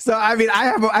 Exactly. So I mean,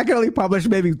 I can only publish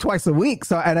maybe twice a week.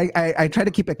 So I try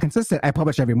to keep it consistent. I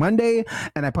publish every Monday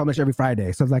and I publish every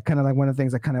Friday. So it's like kind of like one of the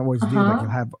things I kind of always do. Like, you'll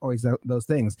have always those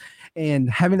things, and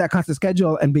having that constant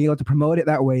schedule and being able to promote it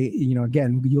that way,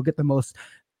 again, you'll get the most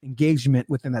engagement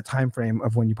within that time frame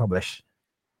of when you publish.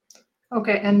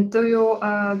 Okay, and do you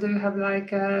have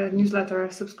like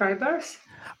newsletter subscribers?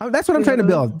 That's what I'm trying to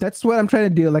build. That's what I'm trying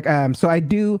to do. Like, so I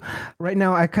do right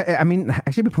now. I mean,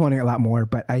 I should be promoting it a lot more,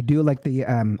 but I do like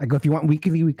I go, if you want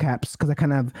weekly recaps, because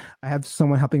I have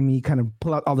someone helping me kind of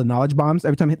pull out all the knowledge bombs.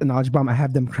 Every time I hit the knowledge bomb, I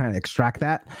have them trying to extract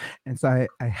that, and so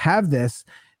I have this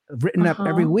written up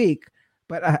every week.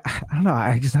 But I don't know.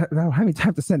 I don't have any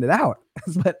time to send it out.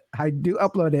 But I do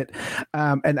upload it,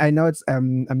 and I know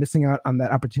I'm missing out on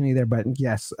that opportunity there. But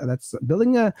yes, that's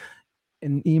building an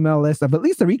email list of at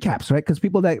least the recaps, right? Because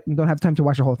people that don't have time to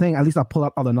watch the whole thing, at least I'll pull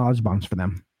up all the knowledge bombs for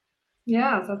them.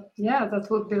 That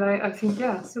would be like, I think,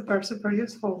 super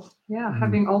useful. Yeah, Mhm.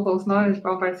 having all those knowledge,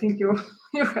 Bob. I think you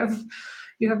you have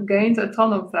you have gained a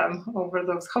ton of them over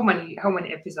those. How many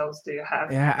episodes do you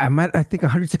have? Yeah, I'm at I think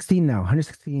 116 now.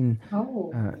 116. Oh,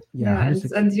 Yeah, yeah, and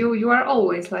 116. you are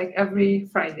always like every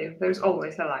Friday. There's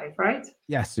always a live, right?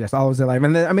 Yes, yes, always alive.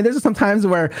 And then, I mean, there's some times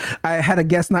where I had a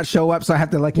guest not show up, so I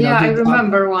have to like Yeah, do I a job.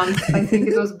 remember once. I think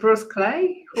it was Bruce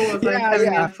Clay who was like Yeah,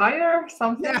 having yeah, a fire or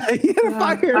something. yeah. Yeah, Yeah,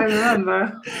 I fire.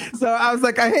 remember. So I was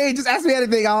like, hey, just ask me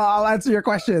anything. I'll answer your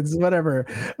questions, whatever.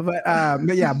 But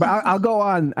yeah, but I'll go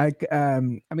on. I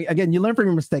mean, again, you learn from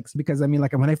your mistakes because I mean,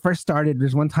 like when I first started,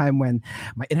 there's one time when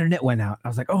my internet went out. I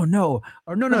was like, oh no,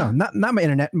 or no, not my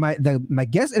internet. My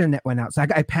guest internet went out, so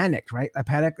I panicked, right? I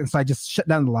panicked, and so I just shut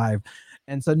down the live.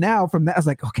 And so now from that, I was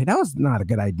like, okay, that was not a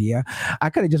good idea. I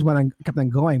could have just kept on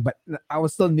going, but I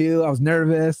was still new. I was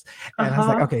nervous, and I was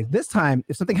like, Uh-huh. okay, this time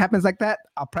if something happens like that,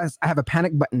 I have a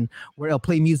panic button where it'll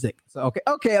play music. So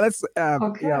okay, let's let's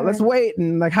Okay. wait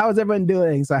and like how is everyone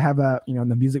doing? So I have a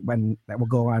the music button that will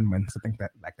go on when something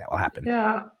like that will happen.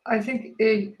 Yeah, I think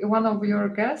one of your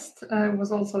guests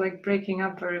was also like breaking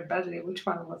up very badly. Which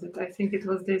one was it? I think it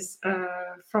was this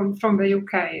from the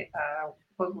UK.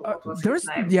 What was his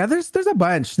name? There's a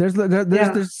bunch.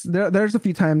 Yeah. There's a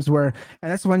few times where,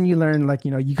 and that's when you learn like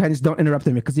you kind of just don't interrupt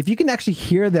them because if you can actually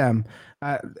hear them,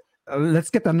 uh, let's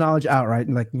get the knowledge out, right?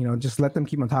 And like just let them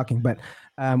keep on talking. But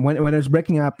when it's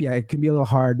breaking up, yeah, it can be a little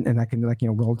hard, and I can like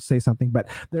we'll say something. But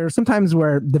there are some times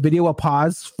where the video will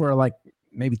pause for like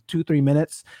maybe 2-3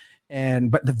 minutes,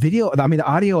 but the video, I mean, the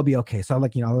audio will be okay. So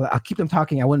like I'll keep them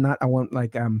talking. I won't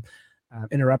like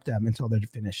interrupt them until they're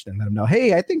finished and let them know,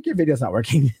 hey, I think your video's not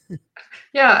working.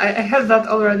 Yeah, I had that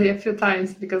already a few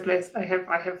times because I have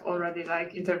already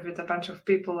like interviewed a bunch of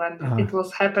people and uh, it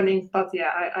was happening, but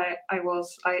yeah,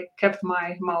 I kept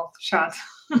my mouth shut.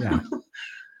 yeah.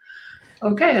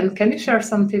 Okay, and can you share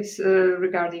some tips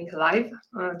regarding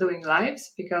doing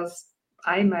lives? Because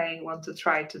I may want to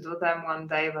try to do them one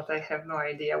day, but I have no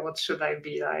idea what should I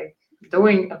be like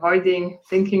doing, avoiding,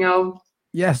 thinking of.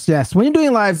 Yes, yes. When you're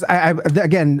doing lives,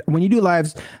 again, when you do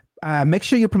lives, make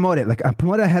sure you promote it. Like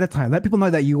promote it ahead of time. Let people know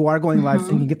that you are going live so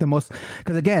you can Hmm. get the most.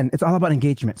 Because again, it's all about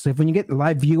engagement. So if when you get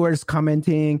live viewers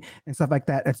commenting and stuff like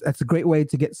that, that's a great way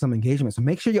to get some engagement. So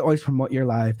make sure you always promote your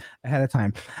live ahead of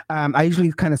time. I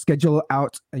usually kind of schedule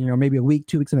out, maybe a week,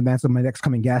 2 weeks in advance of my next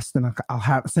coming guest, and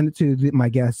I'll send it to my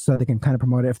guests so they can kind of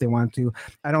promote it if they want to.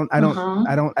 I don't, I don't,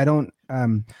 I Hmm. don't, I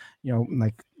don't,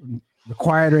 like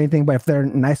required or anything, but if they're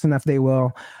nice enough, they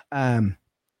will. Um,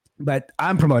 but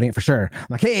I'm promoting it for sure. I'm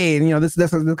like, hey, this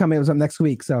is coming up next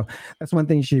week. So that's one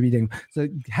thing you should be doing. So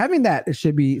having that, it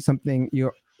should be something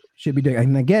you should be doing.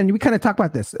 And again, we kind of talk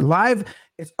about this live.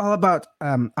 It's all about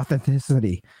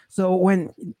authenticity. So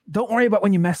don't worry about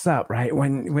when you mess up, right?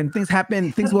 When things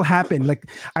happen, things will happen.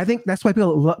 Like I think that's why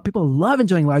people love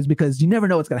enjoying lives because you never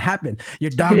know what's going to happen.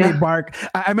 Your dog may Yeah, bark.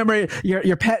 I remember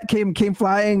your pet came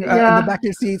flying in the yeah. back of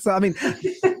your seat. So I mean,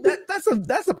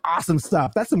 that's some awesome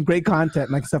stuff. That's some great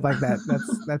content, like stuff like that.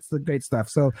 That's the great stuff.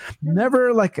 So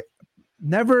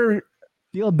never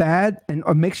feel bad and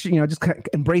or make sure just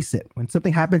embrace it. When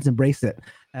something happens, embrace it,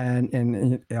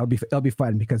 and it'll be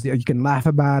fun because you can laugh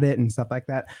about it and stuff like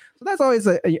that. So that's always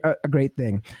a great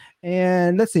thing.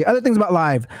 And let's see other things about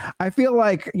live. I feel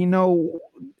like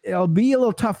it'll be a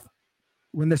little tough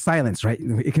when there's silence, right?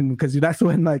 It can because that's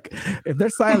when like if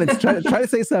there's silence, try to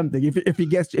say something. If you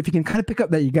can kind of pick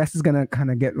up that your guest is gonna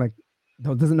kind of get like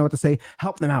doesn't know what to say,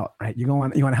 help them out, right? You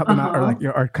want to help them out or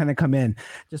Uh-huh. or kind of come in,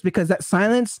 just because that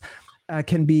silence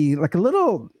can be like a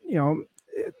little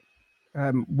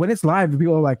when it's live,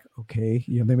 people are like, okay,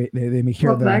 they may hear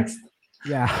What the next?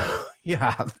 yeah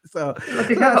yeah. So But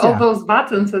you so have that's all yeah. those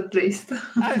buttons at least.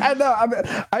 I know.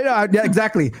 I know. Yeah,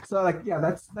 exactly. So like, yeah,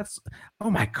 that's. Oh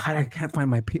my god, I can't find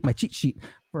my cheat sheet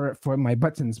for my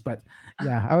buttons. But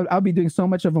yeah, I'll be doing so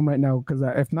much of them right now because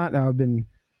if not, I've been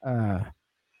uh,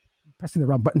 pressing the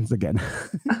wrong buttons again.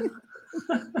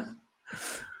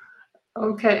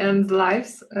 Okay, and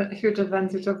lives, a huge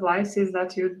advantage of lives is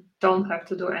that you don't have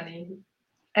to do any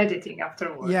editing Yeah.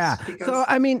 afterwards So because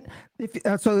I mean, if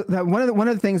one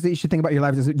of the things that you should think about your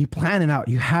lives is that you plan it out.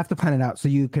 You have to plan it out so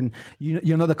you can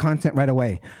you'll know the content right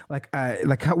away.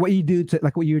 What you do to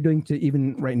like what you're doing to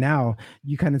even right now,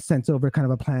 you kind of sense over kind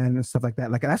of a plan and stuff like that.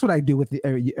 Like that's what I do with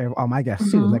all my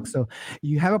guests too. Like Mhm. so,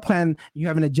 you have a plan, you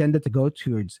have an agenda to go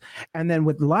towards, and then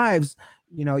with lives.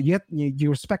 You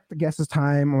respect the guest's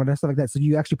time or stuff like that. So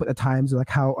you actually put the times like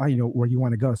how where you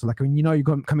want to go. So like when you're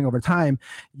coming over time,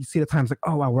 you see the times like,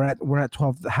 oh wow, we're at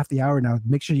 12, half the hour now.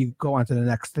 Make sure you go on to the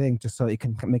next thing just so you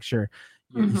can make sure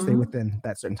you stay Mhm. within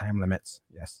that certain time limits.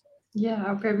 Yes.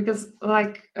 Yeah, okay,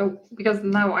 because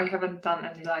now I haven't done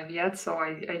any live yet, so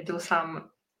I do some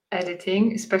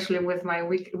editing, especially with my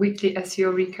weekly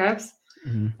SEO recaps.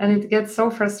 Mhm. And it gets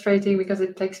so frustrating because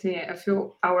it takes me a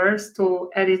few hours to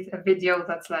edit a video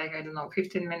that's like, I don't know,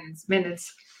 15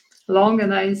 minutes long,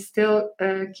 and I still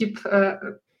I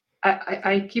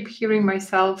keep hearing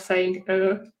myself saying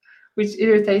which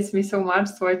irritates me so much,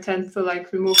 so I tend to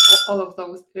like remove all of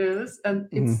those ills, and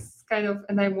Mhm. it's kind of,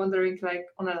 and I'm wondering, like,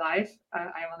 on a live,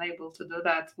 I'm unable to do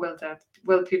that.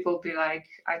 Will people be like,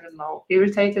 I don't know,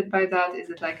 irritated by that? Is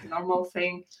it like a normal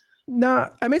thing? No,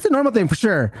 I mean it's a normal thing for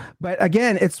sure. But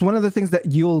again, it's one of the things that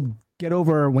you'll get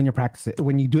over when you're practicing,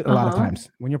 when you do it a lot of Uh-huh. times.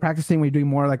 When you're practicing, when you're doing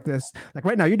more like this, like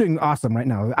right now, you're doing awesome right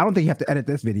now. I don't think you have to edit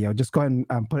this video. Just go ahead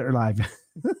and put it live.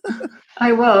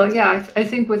 I will, yeah. I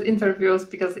think with interviews,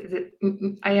 because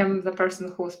I am the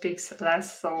person who speaks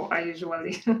less, so I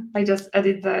usually I just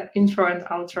edit the intro and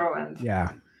outro, and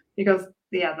Yeah. because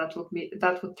yeah, that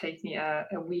would take me a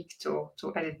week to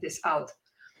edit this out.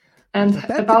 And But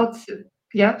that about,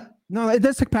 yeah. no, it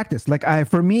does take practice. Like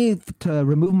for me to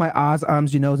remove my ahs,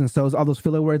 ums, you knows, and so's, all those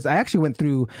filler words, I actually went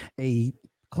through a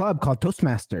club called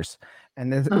Toastmasters,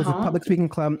 and it was a Uh-huh. public speaking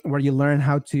club where you learn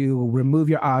how to remove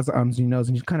your ahs, ums, you knows,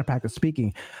 and you kind of practice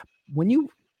speaking. When you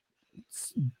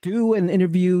do an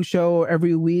interview show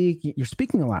every week, you're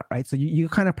speaking a lot, right? So you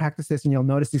kind of practice this and you'll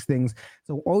notice these things.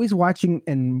 So always watching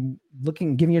and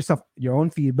looking, giving yourself your own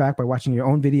feedback by watching your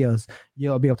own videos,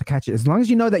 you'll be able to catch it. As long as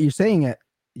you know that you're saying it,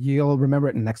 you'll remember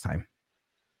it next time.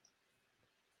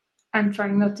 I'm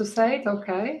trying not to say it.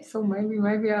 Okay, so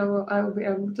maybe I will be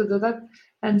able to do that.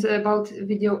 And about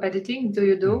video editing, do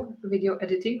you Mm. do video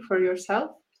editing for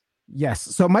yourself Yes.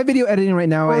 So my video editing right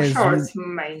now or is shorts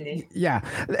mainly? yeah.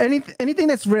 Anything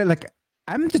that's really like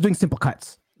I'm just doing simple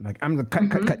cuts. Like I'm the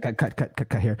Mm-hmm.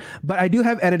 cut here. But I do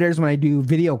have editors when I do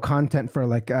video content for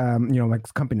like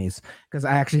like companies, because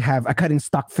I cut in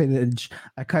stock footage.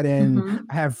 Mm-hmm.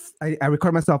 I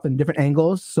record myself in different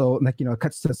angles. So like it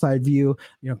cuts to the side view,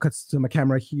 cuts to my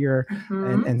camera here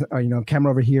Mm-hmm. and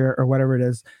camera over here or whatever it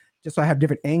is, just so I have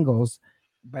different angles.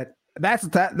 But that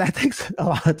takes a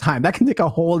lot of time. That can take a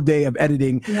whole day of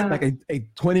editing. Like Yeah. a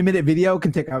 20-minute video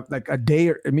can take like a day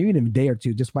or maybe even a day or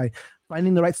two, just by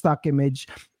finding the right stock image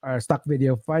or stock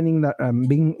video, finding that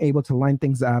being able to line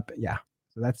things up. Yeah.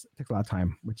 So that takes a lot of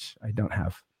time, which I don't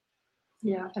have.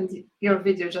 Yeah, and your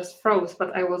video just froze,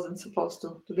 but I wasn't supposed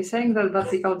to be saying that,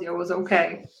 but the audio was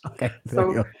okay. Okay. There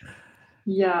you So go.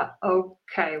 yeah,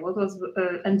 okay. What was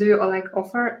and do you like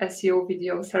offer SEO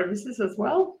video services as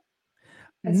well?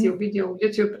 SEO video,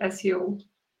 YouTube SEO, No,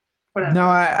 whatever.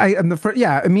 I'm the first.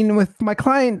 Yeah, I mean, with my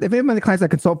client, if any of the clients I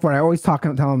consult for, I always tell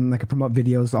them like I promote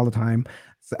videos all the time.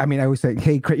 So, I mean, I always say,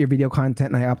 hey, create your video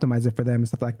content, and I optimize it for them and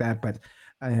stuff like that. But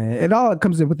it all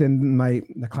comes in within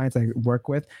the clients I work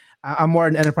with. I'm more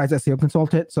an enterprise SEO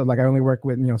consultant, so like I only work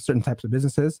with certain types of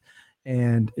businesses,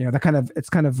 and that it's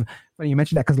kind of funny you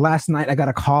mentioned that, because last night I got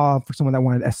a call for someone that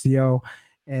wanted SEO,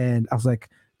 and I was like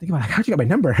thinking about, like, how'd you get my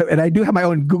number? And I do have my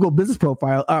own Google business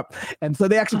profile up, and so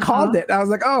they actually called Uh-huh. it. I was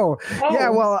like, oh yeah,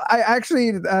 Oh. well, I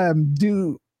actually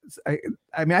do. I,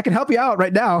 I mean, I can help you out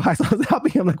right now. I was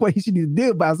helping him like what he should need to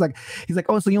do, but I was like, he's like,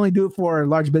 oh, so you only do it for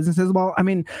large businesses? Well, I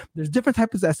mean, there's different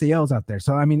types of SEOs out there.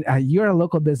 So I mean, you're a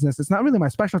local business. It's not really my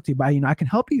specialty, but I can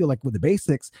help you like with the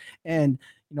basics, and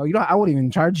I wouldn't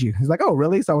even charge you. He's like, oh,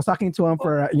 really? So I was talking to him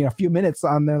for a few minutes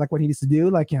on there, like what he needs to do,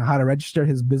 like how to register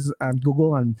his business on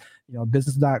Google, on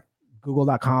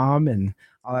business.google.com and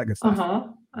all that good stuff. Uh-huh.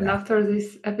 And Yeah. after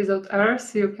this episode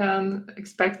airs, you can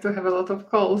expect to have a lot of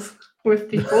calls with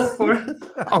people for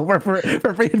Oh, for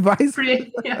free advice.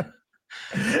 free. Yeah,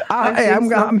 I Hey,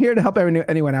 think I'm so. here to help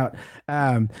anyone out.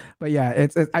 But yeah,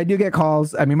 I do get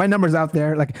calls. I mean, my number's out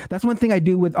there. Like that's one thing I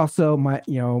do with also my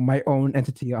my own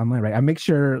entity online, right? I make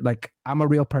sure like I'm a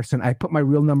real person. I put my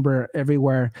real number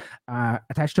everywhere,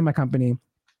 attached to my company.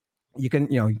 You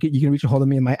can you can reach a hold of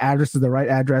me, and my address is the right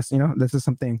address. This is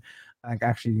something like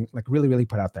actually like really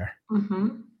put out there. Mm-hmm.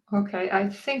 Okay, I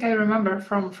think I remember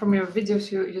from your videos,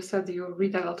 you said you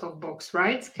read a lot of books,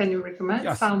 right? Can you recommend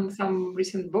Yes. some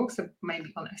recent books,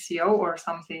 maybe on SEO or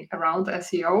something around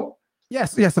SEO?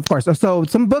 Yes, of course. So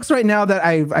some books right now that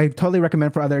I totally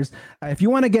recommend for others. If you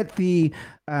want to get the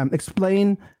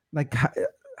explain like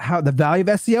how the value of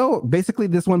SEO, basically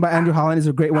this one by Andrew Holland is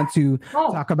a great one to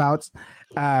Oh, talk about.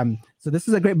 So this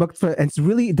is a great book and it's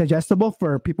really digestible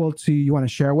for people to you want to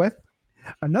share with.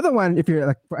 Another one, if you're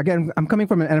like, again, I'm coming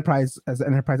from an enterprise as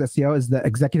an enterprise SEO, is the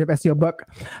executive SEO book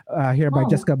here by oh,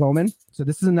 Jessica Bowman. So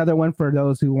this is another one for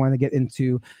those who want to get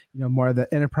into more of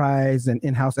the enterprise and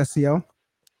in-house SEO.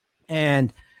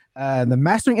 And The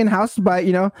Mastering In-House by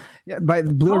by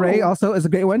Blu-ray Oh, also is a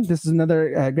great one. This is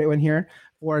another great one here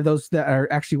for those that are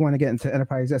actually want to get into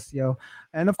enterprise SEO.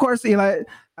 And of course, Eli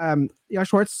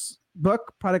Schwartz's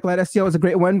book, Product Led SEO, is a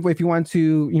great one if you want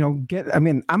to, get. I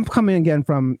mean, I'm coming again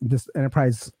from this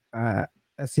enterprise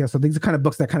SEO, so these are kind of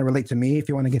books that kind of relate to me if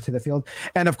you want to get to the field.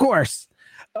 And of course,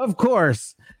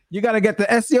 you got to get the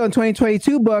SEO in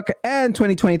 2022 book and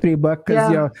 2023 book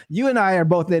because yeah. you and I are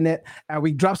both in it.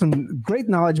 We dropped some great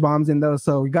knowledge bombs in those.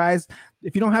 So guys,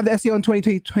 if you don't have the SEO in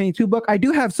 2022 book, I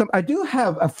do have some. I do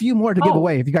have a few more to give Oh,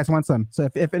 away if you guys want some. So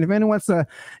if anyone wants to,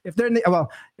 if they're in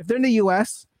the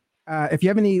US. If you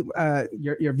have any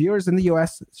your viewers in the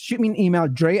US, shoot me an email,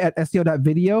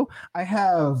 dre@seo.video. I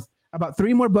have about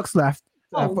 3 more books left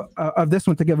of this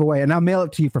one to give away, and I'll mail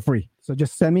it to you for free. So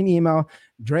just send me an email,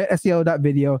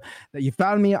 dre@seo.video, that you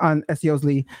found me on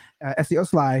SEO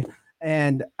Sly,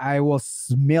 and I will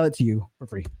mail it to you for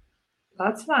free.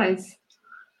 that's nice.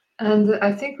 And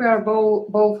I think we are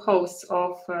both hosts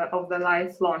of the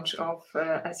live launch of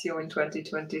SEO in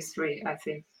 2023. I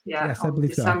think, yeah, Yes, I on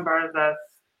believe so. December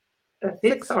the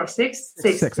 5th or 6th?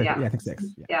 6th, yeah. I think 6.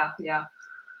 Yeah.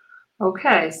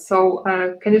 Okay, so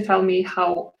can you tell me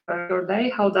how does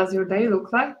your day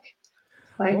look like?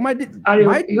 Like,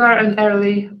 you are an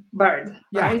early bird,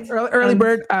 right? Yeah, early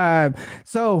bird.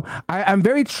 So I'm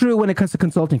very true when it comes to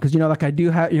consulting because like I do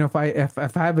have if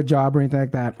I have a job or anything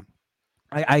like that,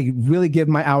 I really give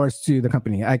my hours to the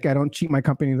company. I don't cheat my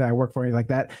company that I work for, anything like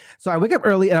that. So I wake up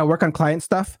early and I work on client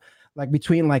stuff. Like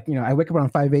between I wake up around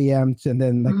 5 a.m. and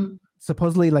then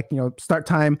supposedly start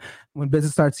time when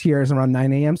business starts here is around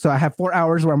 9 a.m. So I have 4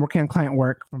 hours where I'm working on client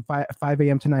work from 5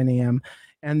 a.m. to 9 a.m.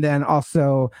 And then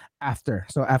also after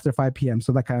 5 p.m.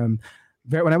 So when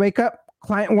I wake up,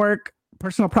 client work,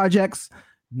 personal projects,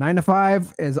 9 to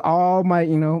 5 is all my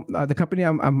the company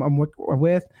I'm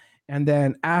with. And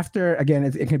then after, again,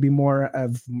 it can be more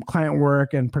of client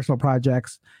work and personal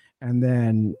projects, and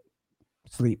then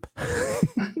sleep.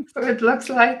 So it looks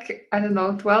like, I don't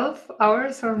know, 12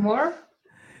 hours or more?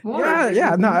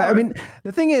 Yeah. No, I mean,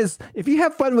 the thing is, if you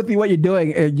have fun with what you're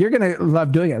doing, you're going to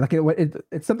love doing it. Like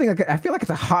it's something like, I feel like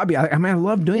it's a hobby. I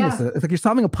love doing this. It's like you're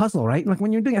solving a puzzle, right? Like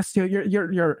when you're doing SEO,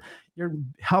 you're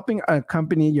helping a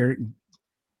company, you're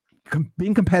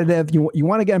being competitive. You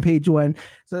want to get on page 1.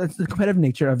 So that's the competitive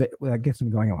nature of it that gets me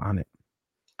going on it.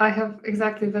 I have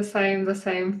exactly the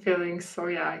same feelings. So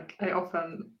yeah, I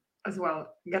often as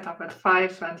well get up at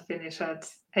 5 and finish at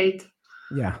 8.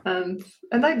 Yeah. And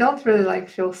I don't really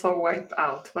feel so wiped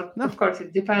out. But of course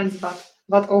it depends.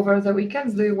 But over the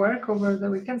weekends, do you work over the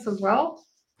weekends as well?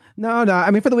 No.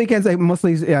 I mean, for the weekends, I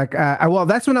mostly well,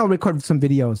 that's when I'll record some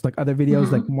videos, like other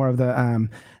videos, like more of the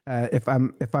if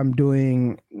I'm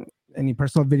doing any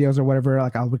personal videos or whatever,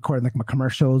 like I'll record like my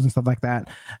commercials and stuff like that.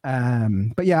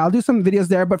 But yeah, I'll do some videos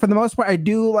there. But for the most part, I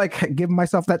do give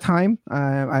myself that time.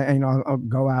 I'll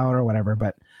go out or whatever.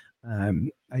 But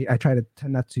I try to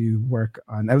tend not to work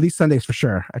on at least Sundays for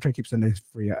sure. I try to keep Sundays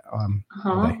free.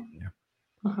 All day.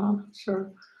 Yeah.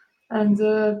 Sure. And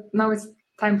now it's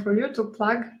time for you to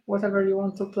plug whatever you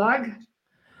want to plug.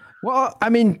 Well, I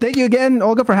mean, thank you again,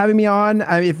 Olga, for having me on.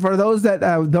 I mean, for those that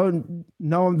don't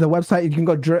know the website, you can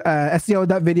go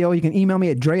SEO.video. You can email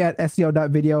me at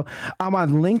dre@seo.video. I'm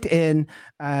on LinkedIn,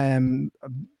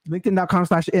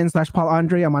 linkedin.com/in/Paul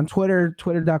Andre. I'm on Twitter,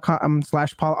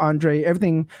 twitter.com/Paul Andre.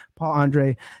 Everything Paul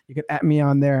Andre. You can at me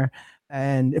on there.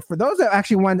 And for those that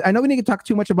actually want, I know we need to talk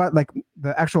too much about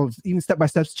the actual even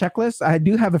step-by-step checklist. I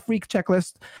do have a free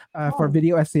checklist for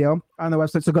video SEO on the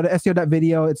website. So go to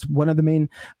SEO.video. It's one of the main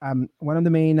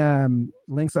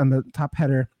links on the top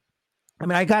header. I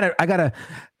mean, the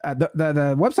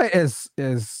website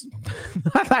is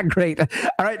not that great.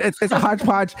 All right. It's a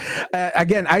hodgepodge.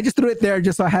 Again, I just threw it there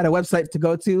just so I had a website to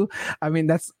go to. I mean,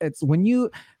 it's when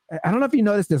I don't know if you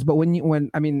noticed this, but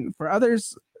for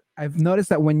others, I've noticed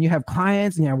that when you have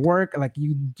clients and you have work,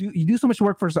 you do so much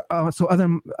work for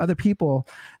other people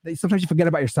that sometimes you forget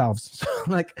about yourselves. So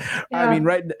I mean,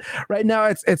 right now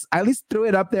it's I at least threw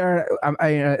it up there.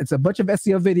 It's a bunch of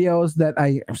SEO videos that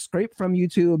I scraped from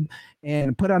YouTube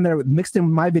and put on there, mixed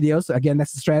in my videos. So again,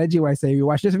 that's the strategy where I say you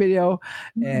watch this video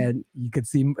and you could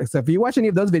see. So if you watch any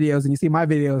of those videos and you see my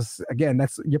videos, again,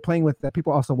 you're playing with that.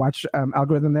 People also watch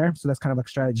algorithm there, so that's kind of like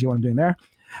strategy what I'm doing there.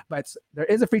 But there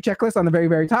is a free checklist on the very,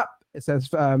 very top. It says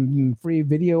free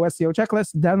video SEO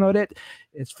checklist. Download it.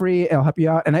 It's free. It'll help you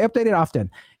out. And I update it often.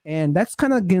 And that's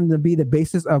kind of going to be the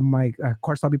basis of my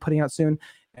course I'll be putting out soon.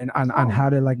 and on how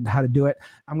to do it.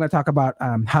 I'm going to talk about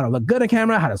how to look good on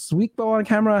camera, how to sweep on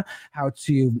camera, how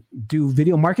to do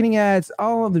video marketing ads,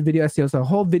 all of the video SEO. So a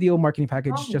whole video marketing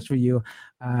package just for you.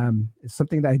 It's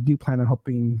something that I do plan on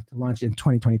hoping to launch in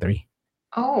 2023.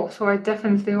 Oh, so I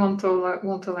definitely want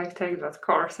to take that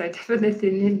course. I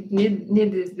definitely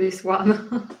need this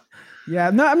one.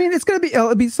 Yeah, no, I mean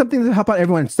it'll be something to help out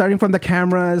everyone, starting from the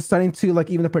cameras, starting to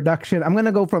like even the production. I'm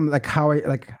gonna go from like how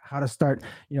to start,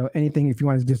 anything if you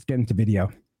want to just get into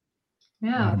video.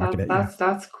 Yeah,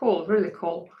 that's cool, really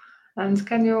cool. And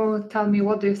can you tell me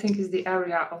what do you think is the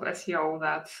area of SEO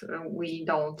that we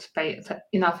don't pay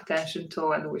enough attention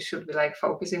to, and we should be like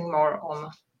focusing more on?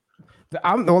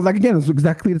 Well, like again, it's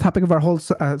exactly the topic of our whole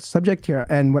subject here,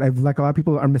 and what I've like a lot of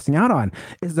people are missing out on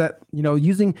is that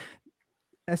using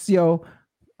SEO,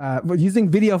 using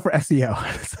video for SEO.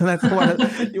 So that's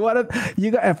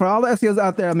you got for all the SEOs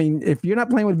out there. I mean, if you're not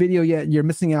playing with video yet, you're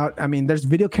missing out. I mean, there's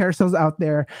video carousels out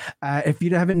there. If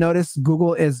you haven't noticed,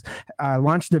 Google is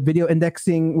launched their video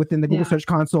indexing within the Google Search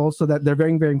Console, so that they're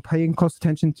very, very paying close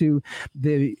attention to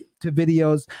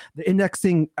videos. They're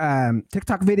indexing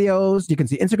TikTok videos. You can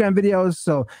see Instagram videos.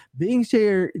 So being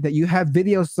sure that you have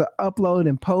videos to upload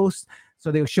and post,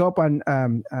 so they'll show up on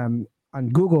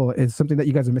Google is something that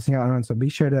you guys are missing out on. So be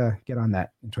sure to get on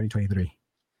that in 2023.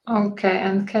 Okay,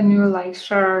 and can you like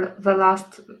share the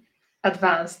last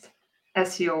advanced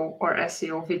SEO or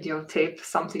SEO video tip,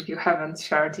 something you haven't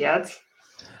shared yet?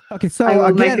 Okay, so I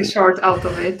will make a short out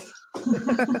of it.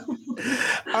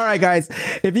 All right, guys.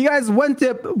 If you guys one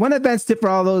advanced tip for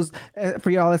all those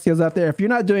for y'all SEOs out there, if you're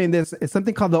not doing this, it's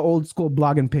something called the old school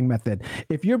blog and ping method.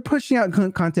 If you're pushing out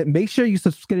content, make sure you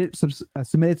submit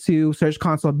it to Search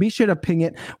Console. Be sure to ping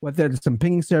it, whether it's some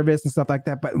pinging service and stuff like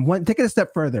that. But take it a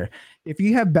step further. If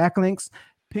you have backlinks,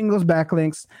 ping those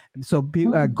backlinks, so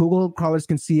Google crawlers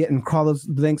can see it and crawl those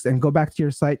links and go back to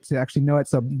your site to actually know it.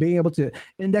 So being able to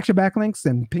index your backlinks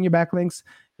and ping your backlinks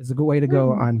is a good way to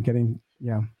go on getting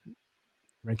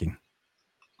ranking.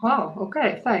 Wow.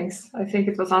 Okay. Thanks. I think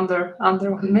it was under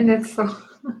 1 minute, so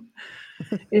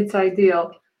it's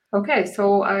ideal. Okay.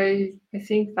 So I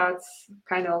think that's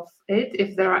kind of it.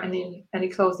 If there are any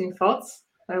closing thoughts,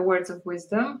 words of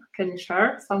wisdom, can you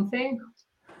share something?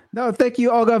 No, thank you,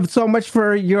 Olga, so much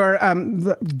for your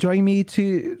joining me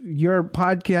to your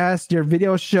podcast, your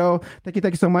video show. Thank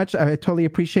you so much. I totally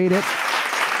appreciate it.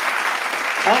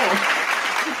 Oh.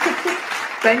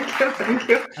 Thank you.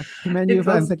 I commend you,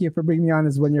 and thank you for bringing me on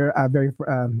as when you're very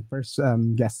first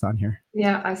guest on here.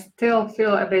 Yeah, I still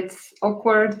feel a bit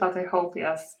awkward, but I hope,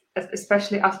 yes,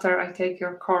 especially after I take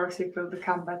your course, it will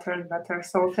become better and better.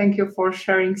 So thank you for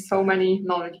sharing so many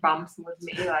knowledge bombs with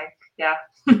me. Like, yeah,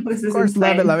 this is of course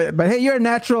insane. Love it. But hey, you're a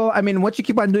natural. I mean, once you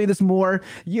keep on doing this more,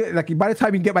 by the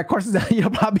time you get my courses out, you're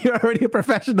probably already a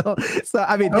professional. So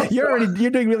I mean, you're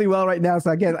doing really well right now.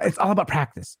 So again, it's all about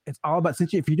practice. It's all about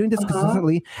if you're doing this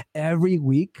consistently every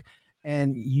week,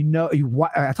 and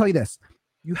I tell you this.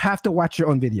 You have to watch your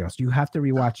own videos. You have to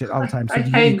rewatch it all the time. So I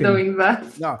hate doing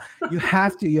that. No, you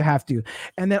have to.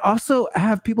 And then also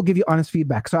have people give you honest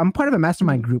feedback. So I'm part of a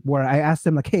mastermind group where I ask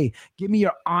them like, hey, give me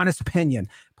your honest opinion.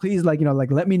 Please,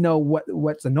 let me know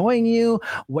what's annoying you,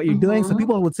 what you're doing. So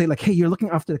people would say like, hey, you're looking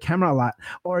after the camera a lot,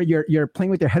 or you're playing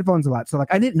with your headphones a lot. So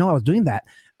like, I didn't know I was doing that.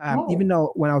 Even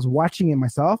though when I was watching it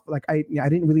myself, like I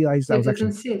didn't realize I was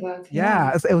actually. See that.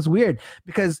 Yeah, it was weird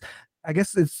because I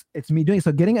guess it's me doing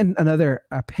so. Getting another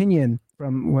opinion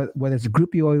from whether it's a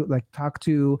group you like talk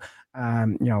to,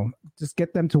 just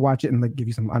get them to watch it and like give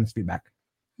you some honest feedback.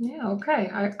 Yeah.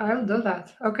 Okay. I'll do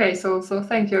that. Okay. So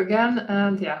thank you again,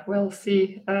 and yeah, we'll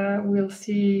see. I will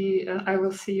see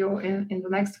you in the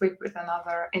next week with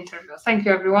another interview. Thank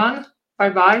you, everyone.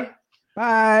 Bye.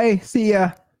 Bye. See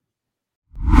ya.